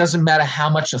 it doesn't matter how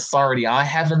much authority I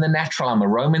have in the natural. I'm a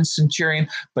Roman centurion,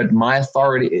 but my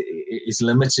authority is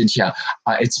limited here.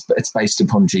 It's based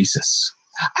upon Jesus.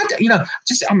 I do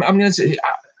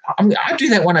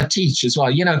that when I teach as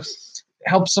well.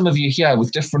 Help some of you here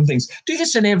with different things. Do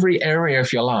this in every area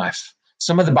of your life.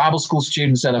 Some of the Bible school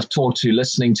students that I've taught to,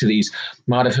 listening to these,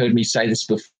 might have heard me say this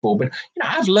before, but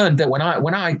I've learned that when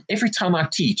I every time I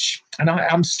teach, and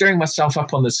I'm stirring myself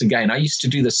up on this again. I used to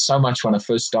do this so much when I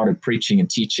first started preaching and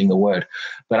teaching the word,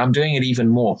 but I'm doing it even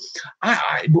more.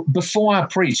 Before I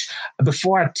preach,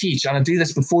 before I teach, and I do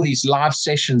this before these live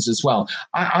sessions as well,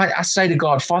 I say to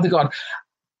God, Father God,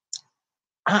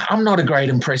 I'm not a great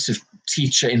impressive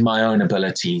teacher in my own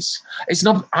abilities. It's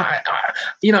not,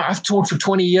 I've taught for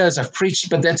 20 years, I've preached,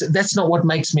 but that's not what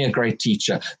makes me a great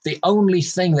teacher. The only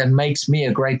thing that makes me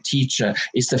a great teacher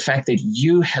is the fact that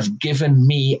you have given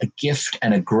me a gift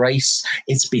and a grace.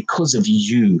 It's because of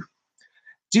you.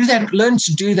 Do that. Learn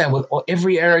to do that with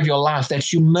every area of your life. That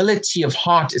humility of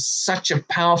heart is such a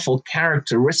powerful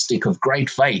characteristic of great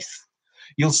faith.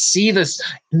 You'll see this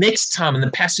next time in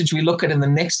the passage we look at, and the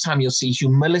next time you'll see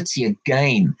humility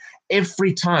again.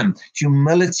 Every time,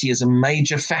 humility is a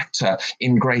major factor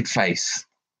in great faith.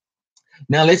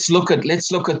 Now let's look at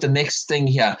the next thing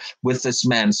here with this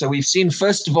man. So we've seen,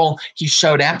 first of all, he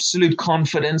showed absolute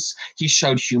confidence. He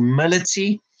showed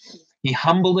humility. He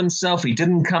humbled himself. He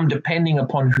didn't come depending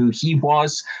upon who he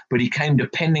was, but he came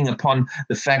depending upon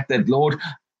the fact that, Lord,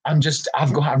 I'm just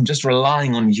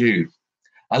relying on you.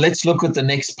 Let's look at the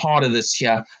next part of this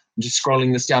here. I'm just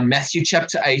scrolling this down. Matthew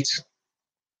chapter 8,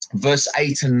 verse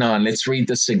 8 and 9. Let's read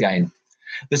this again.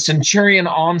 The centurion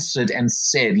answered and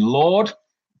said, Lord,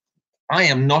 I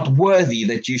am not worthy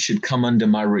that you should come under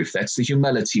my roof. That's the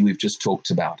humility we've just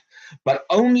talked about. But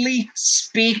only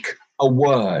speak a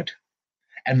word,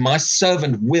 and my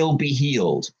servant will be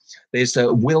healed. There's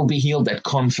the will be healed, that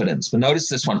confidence. But notice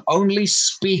this one, only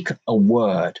speak a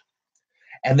word.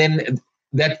 And then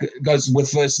that goes with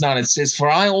verse 9. It says, for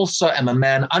I also am a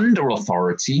man under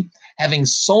authority, having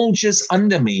soldiers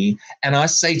under me. And I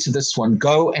say to this one,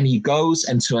 go, and he goes,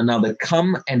 and to another,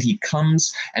 come, and he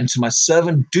comes, and to my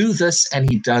servant, do this, and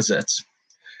he does it.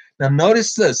 Now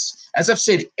notice this. As I've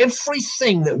said,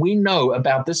 everything that we know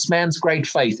about this man's great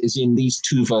faith is in these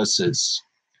two verses.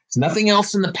 There's nothing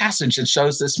else in the passage that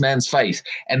shows this man's faith.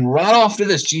 And right after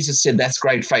this, Jesus said, that's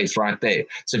great faith right there.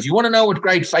 So if you want to know what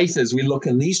great faith is, we look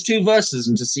in these two verses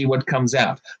and to see what comes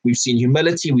out. We've seen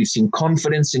humility, we've seen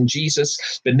confidence in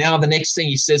Jesus. But now the next thing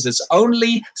he says is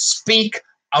only speak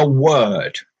a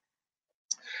word.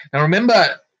 Now remember,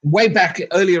 way back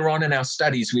earlier on in our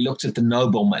studies, we looked at the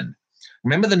nobleman.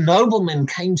 Remember, the nobleman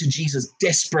came to Jesus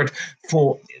desperate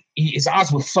for, his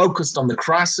eyes were focused on the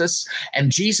crisis.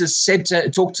 And Jesus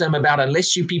talked to him about,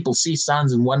 unless you people see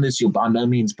signs and wonders, you'll by no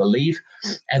means believe.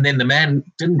 And then the man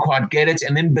didn't quite get it.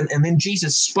 And then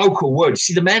Jesus spoke a word.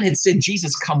 See, the man had said,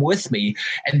 Jesus, come with me.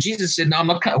 And Jesus said, no, I'm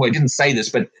not, well, he didn't say this,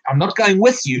 but I'm not going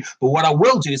with you. But what I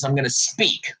will do is I'm going to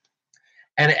speak.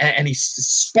 And he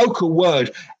spoke a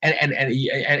word. And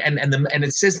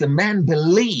it says the man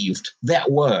believed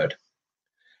that word.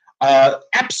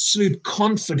 Absolute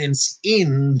confidence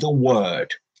in the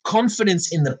word,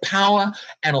 confidence in the power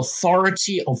and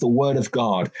authority of the word of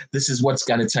God. This is what's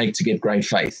going to take to get great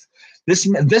faith.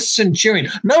 This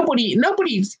centurion,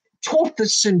 nobody taught the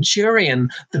centurion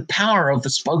the power of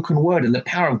the spoken word and the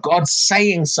power of God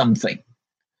saying something.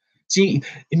 See,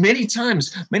 many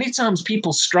times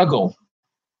people struggle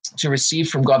to receive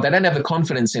from God. They don't have the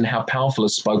confidence in how powerful a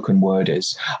spoken word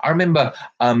is. I remember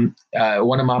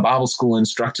one of my Bible school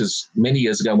instructors many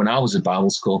years ago when I was at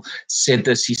Bible school said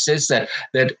this. He says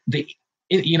that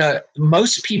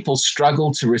most people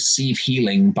struggle to receive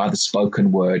healing by the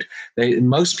spoken word.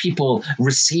 Most people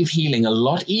receive healing a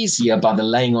lot easier by the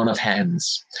laying on of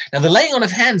hands. Now, the laying on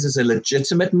of hands is a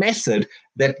legitimate method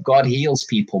that God heals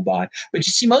people by. But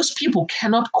you see, most people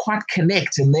cannot quite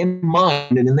connect in their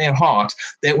mind and in their heart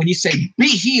that when you say, be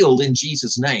healed in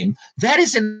Jesus' name, that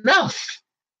is enough.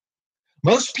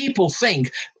 Most people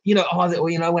think, when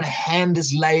a hand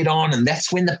is laid on and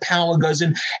that's when the power goes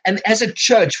in. And as a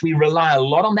church, we rely a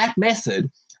lot on that method,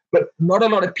 but not a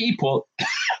lot of people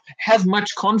have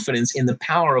much confidence in the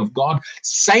power of God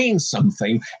saying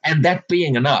something and that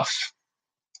being enough.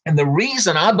 And the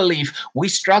reason I believe we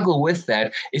struggle with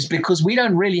that is because we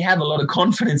don't really have a lot of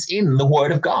confidence in the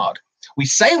word of God. We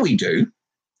say we do,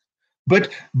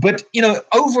 But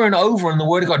over and over in the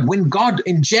Word of God, when God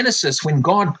in Genesis, when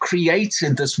God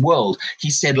created this world, He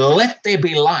said, "Let there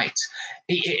be light."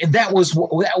 That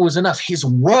was enough. His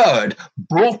Word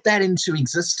brought that into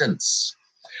existence.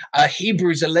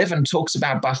 Hebrews 11 talks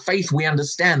about, by faith we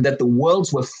understand that the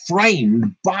worlds were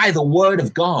framed by the Word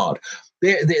of God.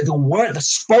 The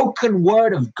spoken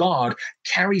Word of God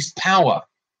carries power.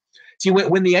 See,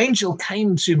 when the angel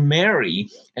came to Mary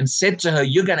and said to her,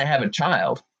 "You're going to have a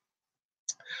child,"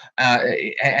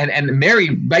 and Mary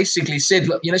basically said,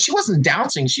 look, she wasn't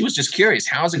doubting. She was just curious.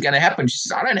 How is it going to happen? She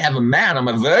says, "I don't have a man. I'm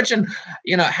a virgin.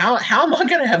 How am I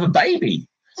going to have a baby?"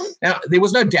 Now, there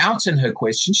was no doubt in her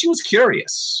question. She was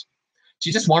curious.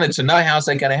 She just wanted to know, how's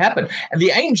that going to happen? And the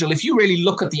angel, if you really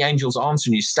look at the angel's answer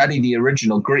and you study the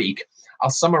original Greek, I'll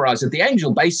summarize it. The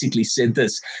angel basically said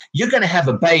this: "You're going to have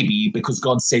a baby because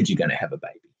God said you're going to have a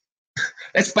baby."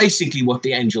 That's basically what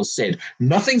the angel said.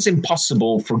 Nothing's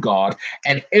impossible for God,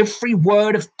 and every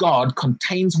word of God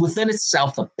contains within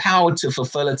itself the power to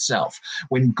fulfill itself.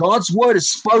 When God's word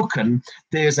is spoken,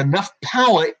 there's enough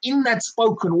power in that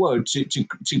spoken word to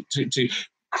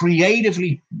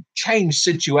creatively change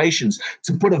situations,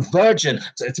 to put a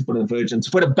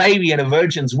baby in a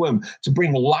virgin's womb, to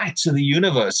bring light to the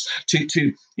universe,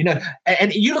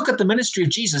 and you look at the ministry of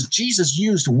Jesus. Jesus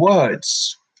used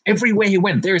words. Everywhere he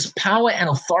went, there is power and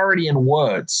authority in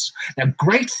words. Now,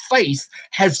 great faith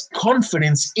has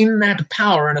confidence in that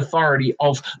power and authority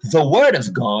of the word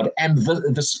of God and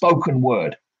the spoken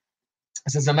word.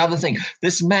 This is another thing.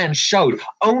 This man showed,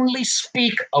 only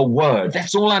speak a word.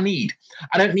 That's all I need.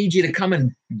 I don't need you to come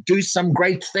and do some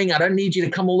great thing. I don't need you to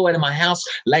come all the way to my house,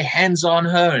 lay hands on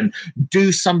her, and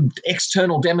do some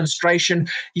external demonstration.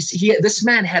 This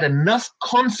man had enough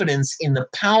confidence in the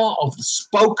power of the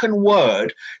spoken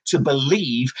word to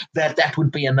believe that that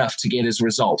would be enough to get his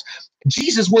result.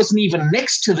 Jesus wasn't even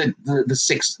next to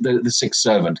the sick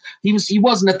servant. He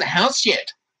wasn't at the house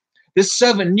yet. This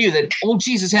servant knew that all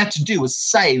Jesus had to do was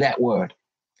say that word.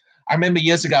 I remember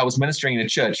years ago, I was ministering in a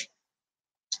church.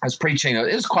 I was preaching.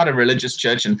 It was quite a religious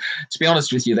church. And to be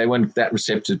honest with you, they weren't that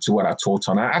receptive to what I taught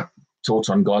on. I taught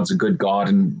on God's a good God,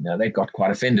 and they got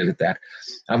quite offended at that.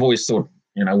 I've always thought,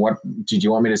 what did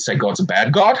you want me to say? God's a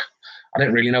bad God? I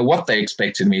didn't really know what they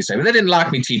expected me to say, but they didn't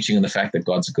like me teaching on the fact that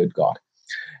God's a good God.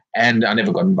 And I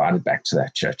never got invited back to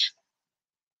that church.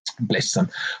 Bless them.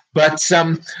 But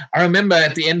I remember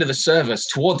at the end of the service,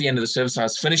 toward the end of the service, I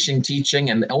was finishing teaching,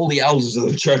 and all the elders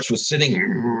of the church were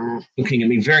sitting, looking at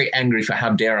me, very angry for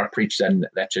how dare I preach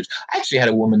that church. I actually had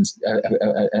a woman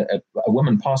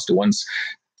pastor once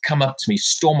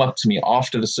storm up to me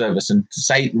after the service and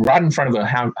say right in front of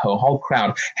her whole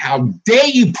crowd, "How dare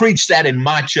you preach that in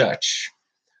my church?"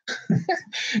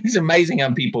 It's amazing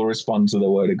how people respond to the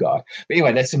word of God. But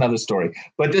anyway, that's another story.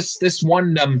 But this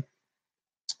one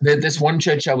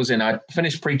church I was in, I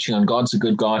finished preaching on God's a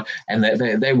good God, and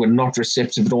they were not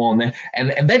receptive at all. And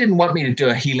they didn't want me to do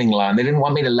a healing line. They didn't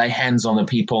want me to lay hands on the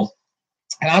people.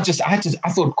 And I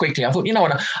thought quickly, you know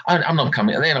what, I'm not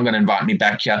coming. They're not going to invite me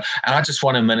back here. And I just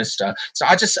want to minister. So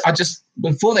I just,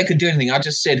 before they could do anything, I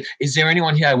just said, "Is there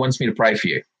anyone here who wants me to pray for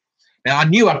you?" Now, I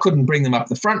knew I couldn't bring them up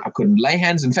the front. I couldn't lay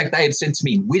hands. In fact, they had said to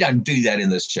me, "We don't do that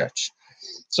in this church."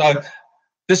 So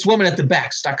this woman at the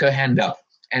back stuck her hand up.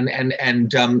 And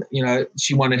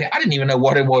she wanted, I didn't even know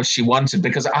what it was she wanted,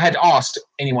 because I had asked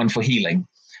anyone for healing.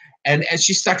 And as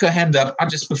she stuck her hand up,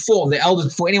 before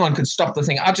anyone could stop the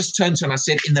thing, I just turned to her and I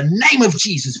said, "In the name of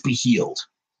Jesus, be healed."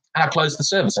 And I closed the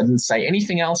service. I didn't say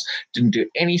anything else, didn't do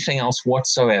anything else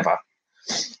whatsoever.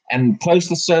 And closed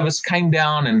the service, came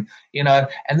down, and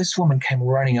this woman came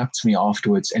running up to me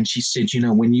afterwards, and she said,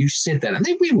 "When you said that," and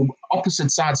we were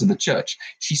opposite sides of the church.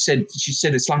 She said,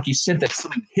 "It's like you said that,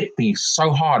 something hit me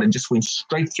so hard and just went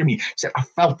straight through me." She said, "I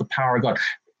felt the power of God."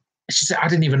 She said, "I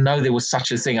didn't even know there was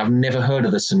such a thing. I've never heard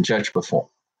of this in church before."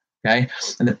 Okay,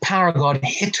 and the power of God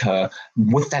hit her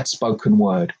with that spoken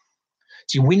word.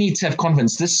 See, we need to have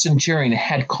confidence. This centurion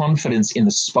had confidence in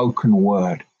the spoken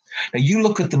word. Now, you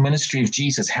look at the ministry of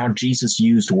Jesus, how Jesus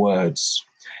used words.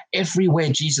 Everywhere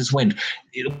Jesus went,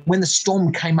 when the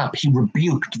storm came up, he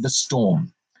rebuked the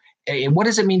storm. What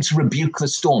does it mean to rebuke the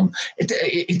storm?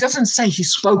 It doesn't say he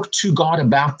spoke to God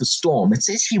about the storm. It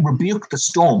says he rebuked the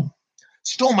storm.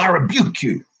 "Storm, I rebuke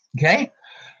you." Okay?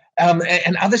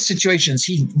 And other situations,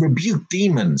 he rebuked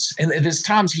demons. And there's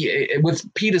times with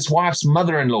Peter's wife's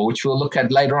mother-in-law, which we'll look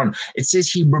at later on, it says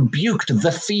he rebuked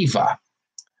the fever.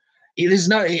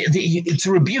 To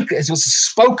rebuke, as was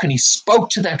spoken, he spoke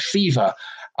to that fever,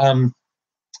 and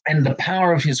the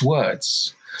power of his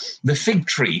words. The fig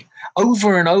tree,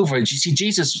 over and over. You see,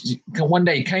 Jesus, one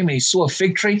day he came and he saw a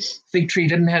fig tree. Fig tree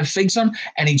didn't have figs on,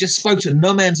 and he just spoke to,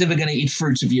 no man's ever going to eat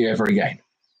fruit of you ever again.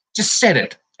 Just said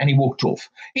it, and he walked off.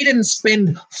 He didn't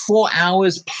spend 4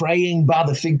 hours praying by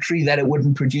the fig tree that it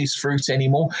wouldn't produce fruit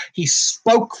anymore. He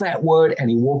spoke that word, and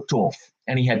he walked off,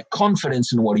 and he had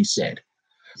confidence in what he said.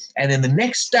 And then the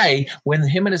next day, when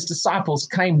him and his disciples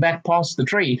came back past the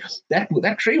tree, that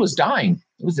tree was dying.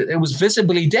 It was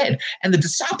visibly dead. And the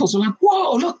disciples were like,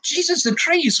 whoa, look, Jesus, the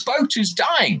tree you spoke to is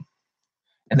dying.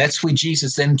 And that's where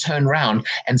Jesus then turned around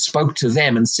and spoke to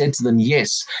them and said to them,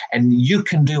 yes, and you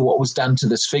can do what was done to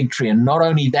this fig tree. And not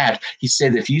only that, he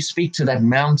said, if you speak to that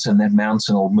mountain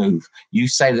will move. You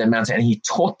say to that mountain. And he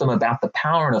taught them about the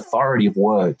power and authority of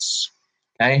words.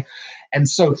 Okay. And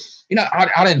so,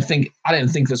 I didn't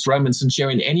think this Roman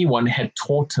centurion, anyone had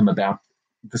taught him about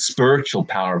the spiritual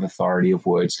power of authority of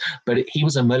words, but he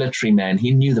was a military man.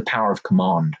 He knew the power of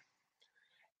command.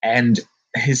 And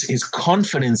his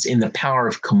confidence in the power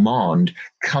of command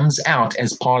comes out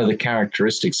as part of the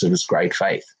characteristics of his great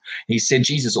faith. He said,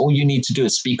 Jesus, all you need to do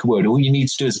is speak a word. All you need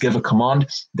to do is give a command.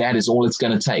 That is all it's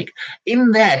going to take.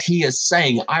 In that, he is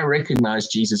saying, I recognize,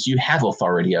 Jesus, you have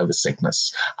authority over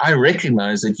sickness. I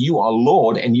recognize that you are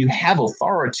Lord and you have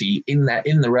authority in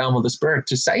the realm of the Spirit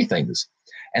to say things,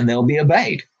 and they'll be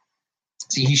obeyed.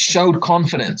 See, he showed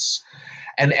confidence.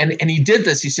 And he did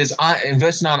this. He says, in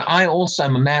verse 9, I also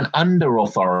am a man under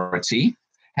authority,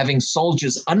 having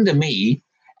soldiers under me.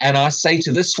 And I say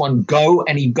to this one, go,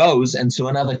 and he goes, and to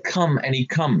another, come, and he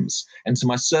comes. And to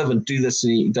my servant, do this,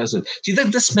 and he does it. See,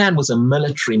 this man was a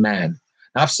military man.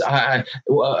 I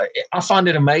find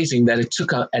it amazing that it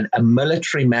took a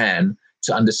military man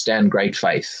to understand great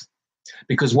faith.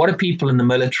 Because what do people in the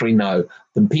military know?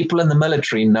 The people in the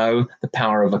military know the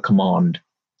power of a command.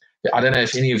 I don't know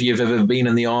if any of you have ever been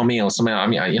in the army or something. I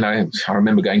mean, I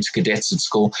remember going to cadets at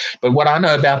school. But what I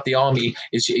know about the army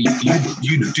is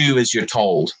you do as you're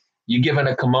told. You're given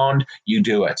a command, you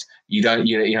do it. You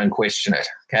don't question it.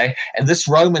 Okay. And this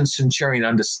Roman centurion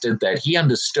understood that. He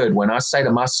understood, when I say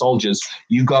to my soldiers,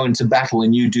 you go into battle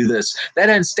and you do this, they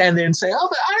don't stand there and say, oh,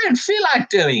 but I don't feel like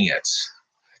doing it.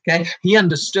 Okay, he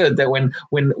understood that when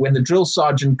the drill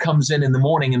sergeant comes in the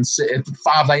morning and at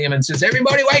 5 a.m. and says,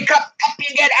 everybody wake up,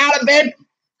 you get out of bed,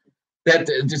 that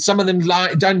some of them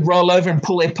don't roll over and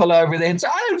pull their pillow over there and say,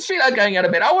 I don't feel like going out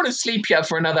of bed. I want to sleep here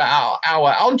for another hour.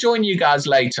 I'll join you guys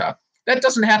later. That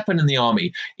doesn't happen in the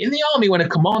army. In the army, when a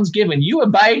command's given, you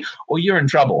obey or you're in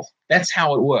trouble. That's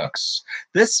how it works.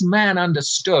 This man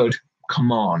understood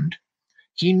command.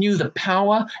 He knew the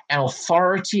power and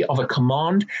authority of a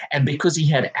command, and because he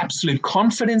had absolute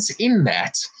confidence in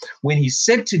that, when he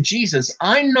said to Jesus,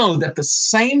 I know that the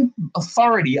same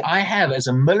authority I have as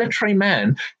a military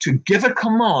man to give a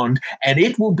command and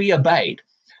it will be obeyed.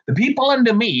 The people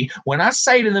under me, when I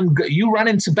say to them, you run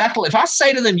into battle, if I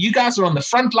say to them, you guys are on the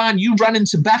front line, you run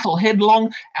into battle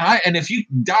headlong, and if you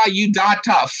die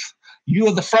tough. You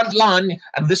are the front line,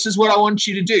 and this is what I want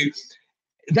you to do.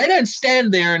 They don't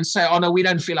stand there and say, oh, no, we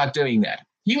don't feel like doing that.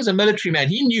 He was a military man.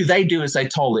 He knew they do as they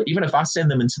told it, even if I send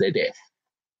them into their death.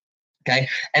 Okay.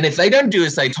 And if they don't do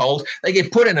as they told, they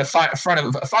get put in front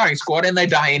of a firing squad and they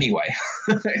die anyway.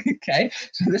 Okay.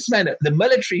 So this man, the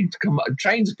military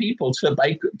trains people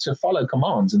to follow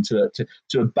commands and to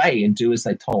obey and do as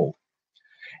they told.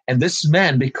 And this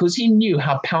man, because he knew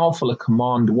how powerful a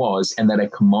command was and that a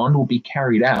command will be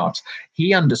carried out,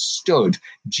 he understood,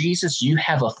 Jesus, you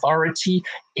have authority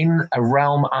in a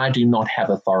realm I do not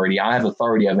have authority. I have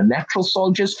authority over natural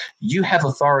soldiers. You have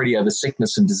authority over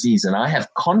sickness and disease. And I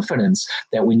have confidence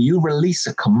that when you release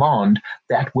a command,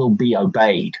 that will be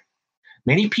obeyed.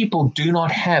 Many people do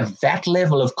not have that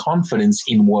level of confidence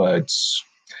in words.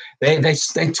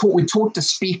 We're taught to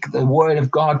speak the word of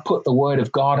God, put the word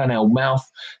of God on our mouth,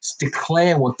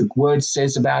 declare what the word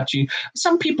says about you.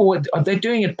 Some people, they're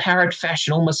doing it parrot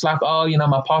fashion, almost like, oh,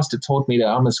 my pastor taught me that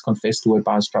I must confess the word,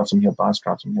 by his stripes I'm healed, by his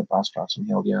stripes I'm healed, by his stripes I'm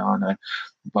healed. I know.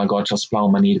 By God shall supply all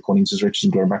my need according to his riches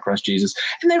and glory by Christ Jesus.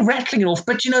 And they're rattling it off,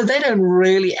 but they don't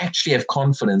really actually have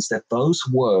confidence that those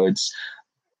words,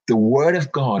 the word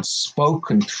of God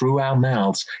spoken through our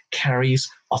mouths, carries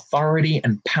authority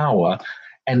and power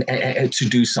and to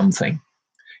do something.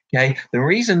 Okay, the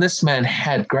reason this man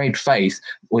had great faith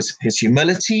was his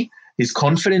humility, his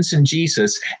confidence in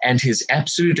Jesus, and his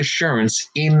absolute assurance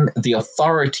in the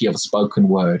authority of a spoken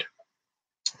word.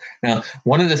 Now,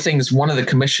 one of the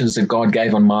commissions that God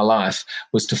gave on my life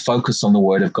was to focus on the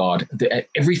word of God.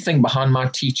 Everything behind my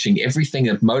teaching, everything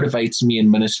that motivates me in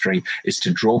ministry is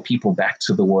to draw people back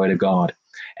to the word of God.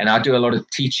 And I do a lot of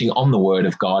teaching on the Word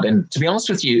of God. And to be honest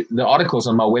with you, the articles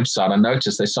on my website, I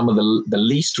noticed they're some of the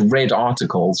least read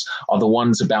articles are the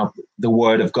ones about the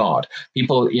Word of God.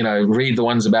 People, read the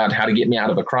ones about how to get me out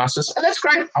of a crisis. And that's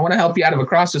great. I want to help you out of a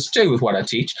crisis too with what I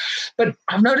teach. But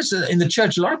I've noticed that in the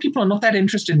church, a lot of people are not that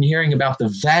interested in hearing about the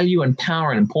value and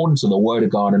power and importance of the Word of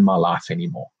God in my life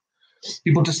anymore.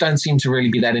 People just don't seem to really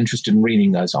be that interested in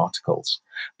reading those articles.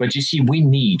 But you see, we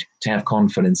need to have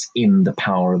confidence in the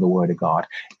power of the Word of God.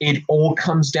 It all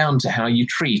comes down to how you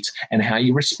treat and how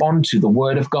you respond to the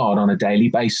Word of God on a daily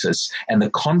basis and the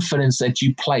confidence that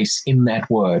you place in that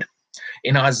Word.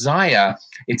 In Isaiah,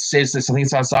 it says this, I think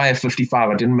it's Isaiah 55.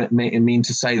 I didn't mean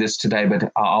to say this today,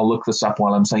 but I'll look this up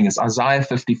while I'm saying this. Isaiah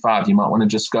 55, you might want to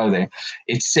just go there.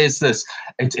 It says this,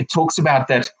 it talks about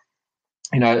that,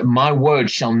 my word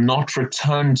shall not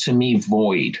return to me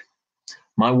void.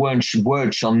 My word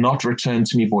shall not return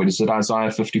to me void. Is it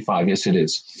Isaiah 55? Yes, it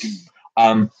is.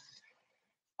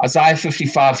 Isaiah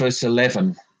 55, verse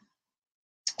 11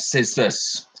 says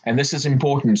this, and this is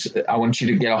important. I want you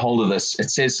to get a hold of this. It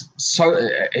says,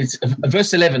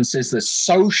 verse 11 says this,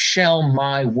 so shall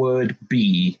my word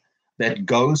be that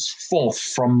goes forth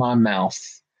from my mouth.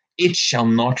 It shall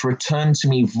not return to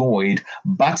me void,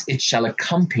 but it shall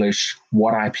accomplish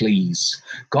what I please.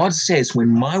 God says, when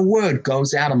my word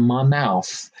goes out of my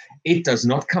mouth, it does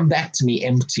not come back to me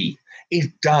empty.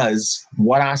 It does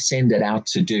what I send it out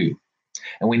to do.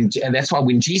 And that's why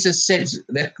when Jesus said,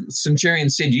 that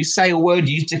centurion said, you say a word,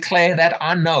 you declare that,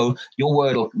 I know your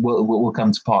word will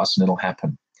come to pass and it'll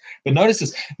happen. But notice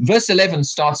this, verse 11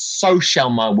 starts, so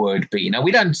shall my word be. Now,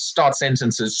 we don't start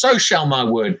sentences, so shall my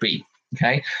word be,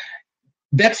 okay?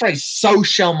 That phrase, so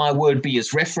shall my word be,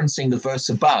 is referencing the verse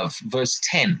above, verse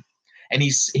 10. And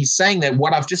he's saying that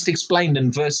what I've just explained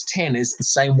in verse 10 is the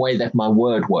same way that my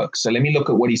word works. So let me look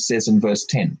at what he says in verse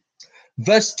 10.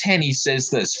 Verse 10, he says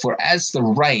this, for as the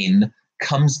rain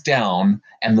comes down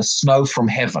and the snow from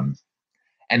heaven,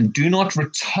 and do not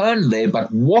return there,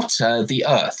 but water the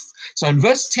earth. So in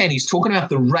verse 10, he's talking about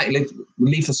the rain. Let's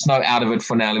leave the snow out of it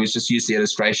for now. Let's just use the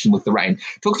illustration with the rain.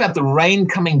 Talks about the rain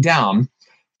coming down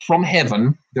from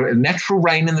heaven, the natural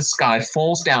rain in the sky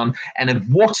falls down and it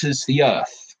waters the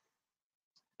earth.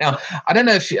 Now, I don't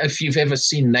know if you've ever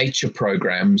seen nature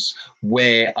programs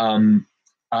where,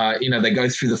 they go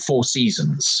through the 4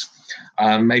 seasons.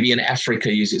 Maybe in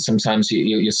Africa, sometimes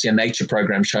you'll see a nature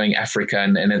program showing Africa,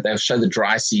 and they'll show the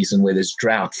dry season where there's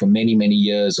drought for many, many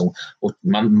years or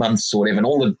months or whatever, and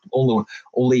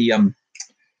all the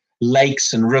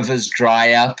lakes and rivers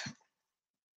dry up.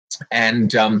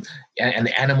 And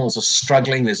the animals are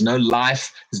struggling. There's no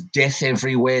life. There's death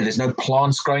everywhere. There's no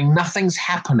plants growing. Nothing's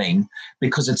happening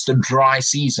because it's the dry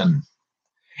season.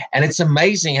 And it's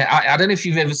amazing. I don't know if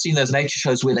you've ever seen those nature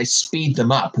shows where they speed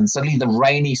them up and suddenly the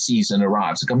rainy season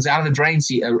arrives. It comes out of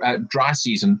the dry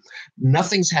season.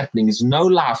 Nothing's happening. There's no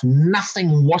life.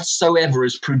 Nothing whatsoever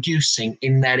is producing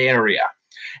in that area.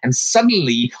 And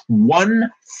suddenly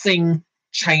one thing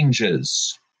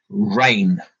changes: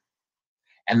 rain.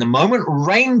 And the moment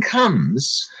rain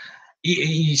comes,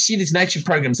 you see these nature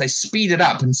programs, they speed it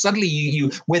up. And suddenly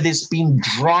where there's been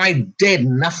dry, dead,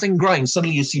 nothing growing,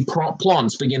 suddenly you see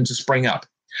plants begin to spring up.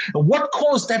 And what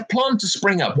caused that plant to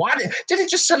spring up? Why did it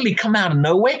just suddenly come out of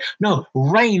nowhere? No,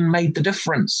 rain made the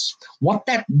difference. What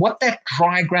that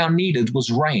dry ground needed was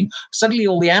rain. Suddenly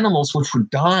all the animals which were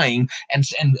dying and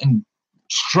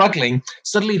struggling,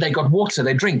 suddenly they got water,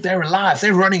 they drink, they're alive,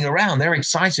 they're running around, they're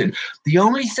excited. The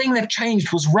only thing that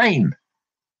changed was rain.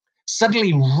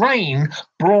 Suddenly rain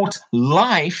brought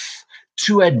life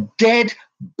to a dead,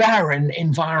 barren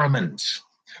environment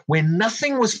where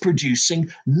nothing was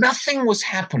producing, nothing was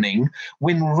happening.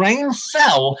 When rain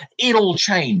fell, it all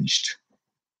changed.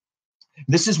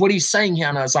 This is what he's saying here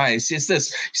in Isaiah. He says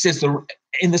this, he says,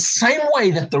 in the same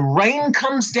way that the rain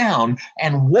comes down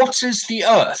and waters the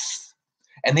earth,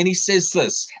 and then he says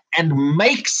this, and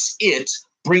makes it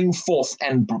bring forth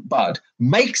and bud.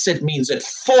 Makes it means it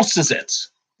forces it.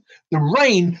 The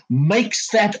rain makes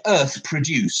that earth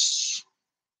produce.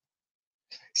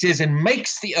 He says, and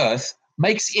makes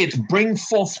it bring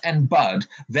forth and bud,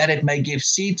 that it may give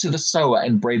seed to the sower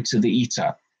and bread to the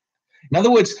eater. In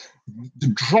other words, the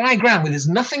dry ground where there's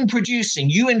nothing producing,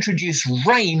 you introduce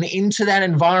rain into that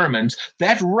environment.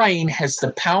 That rain has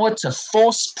the power to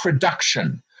force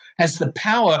production, has the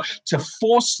power to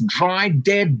force dry,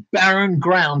 dead, barren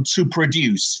ground to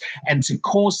produce and to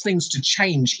cause things to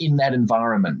change in that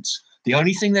environment. The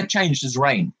only thing that changed is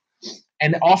rain.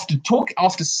 And after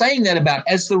saying that about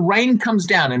as the rain comes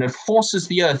down and it forces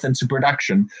the earth into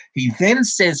production, he then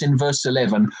says in verse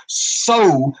 11,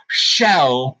 so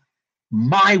shall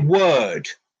my word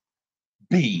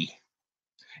be.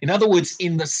 In other words,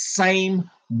 in the same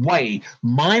way,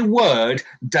 my word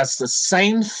does the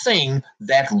same thing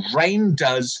that rain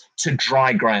does to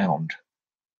dry ground.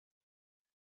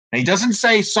 And he doesn't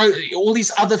say, so all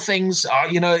these other things are,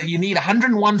 you need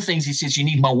 101 things. He says, you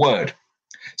need my word.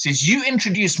 He says, you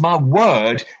introduce my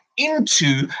word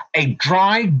into a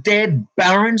dry, dead,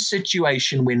 barren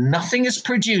situation where nothing is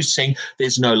producing,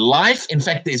 there's no life, in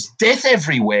fact, there's death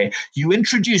everywhere. You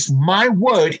introduce my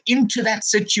word into that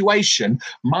situation.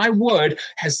 My word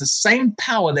has the same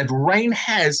power that rain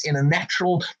has in a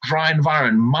natural, dry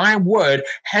environment. My word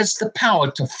has the power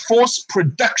to force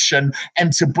production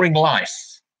and to bring life.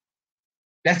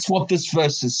 That's what this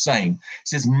verse is saying. It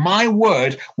says, my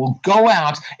word will go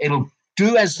out, it'll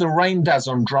do as the rain does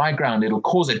on dry ground. It'll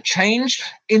cause a change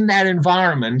in that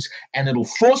environment, and it'll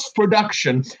force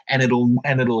production, and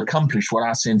it'll accomplish what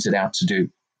I sent it out to do.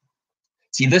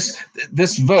 See, this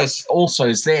verse also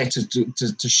is there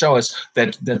to show us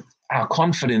that our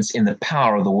confidence in the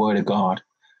power of the word of God.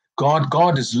 God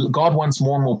wants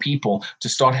more and more people to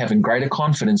start having greater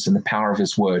confidence in the power of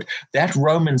his word. That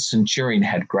Roman centurion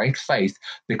had great faith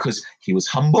because he was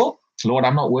humble. Lord,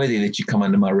 I'm not worthy that you come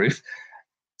under my roof.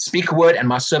 Speak a word and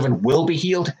my servant will be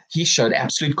healed. He showed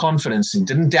absolute confidence and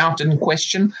didn't doubt, didn't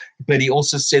question. But he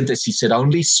also said this. He said,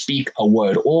 only speak a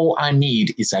word. All I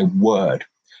need is a word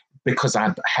because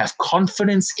I have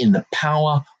confidence in the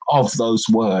power of those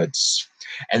words.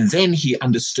 And then he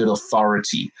understood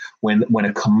authority. When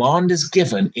a command is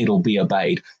given, it'll be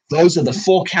obeyed. Those are the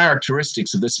four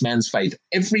characteristics of this man's faith.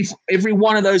 Every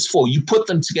one of those four, you put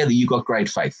them together, you got great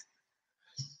faith.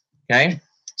 Okay?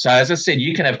 So as I said,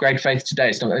 you can have great faith today.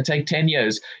 It's not going to take 10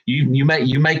 years. You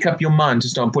make up your mind to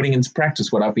start putting into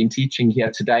practice what I've been teaching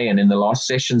here today and in the last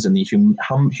sessions, and the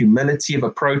humility of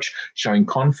approach, showing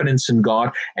confidence in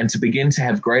God, and to begin to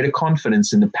have greater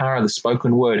confidence in the power of the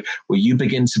spoken word, where you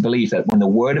begin to believe that when the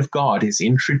word of God is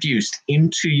introduced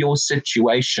into your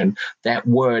situation, that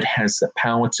word has the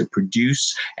power to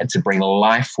produce and to bring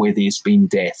life where there's been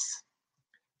death.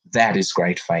 That is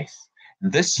great faith.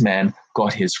 This man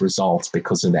got his results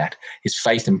because of that. His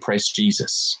faith impressed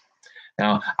Jesus.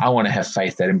 Now, I want to have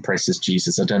faith that impresses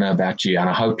Jesus. I don't know about you, and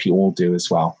I hope you all do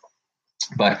as well.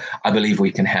 But I believe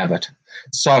we can have it.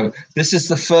 So this is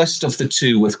the first of the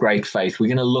two with great faith. We're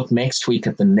going to look next week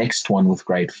at the next one with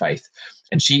great faith.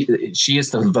 And she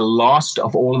is the last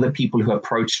of all of the people who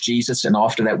approached Jesus. And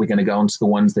after that, we're going to go on to the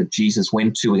ones that Jesus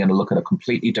went to. We're going to look at a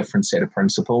completely different set of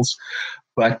principles.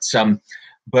 But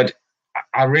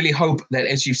I really hope that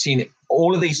as you've seen,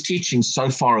 all of these teachings so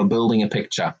far are building a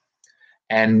picture.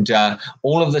 And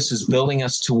all of this is building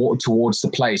us towards the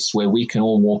place where we can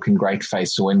all walk in great faith.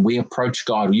 So when we approach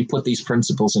God, you put these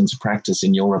principles into practice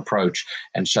in your approach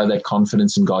and show that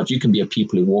confidence in God, you can be a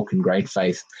people who walk in great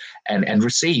faith and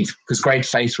receive, because great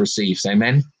faith receives.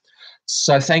 Amen.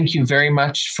 So thank you very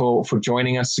much for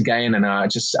joining us again. And I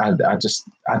just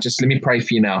let me pray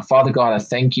for you now. Father God, I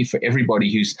thank you for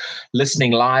everybody who's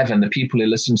listening live and the people who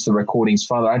listen to the recordings.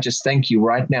 Father, I just thank you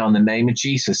right now in the name of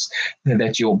Jesus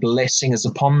that your blessing is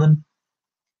upon them.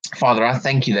 Father, I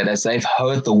thank you that as they've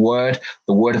heard the word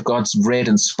of God's read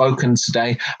and spoken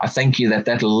today, I thank you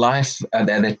that life,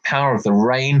 that power of the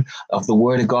rain of the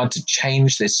word of God to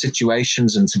change their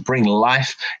situations and to bring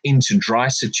life into dry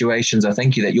situations. I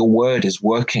thank you that your word is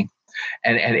working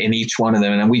and in each one of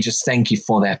them. And we just thank you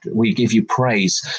for that. We give you praise.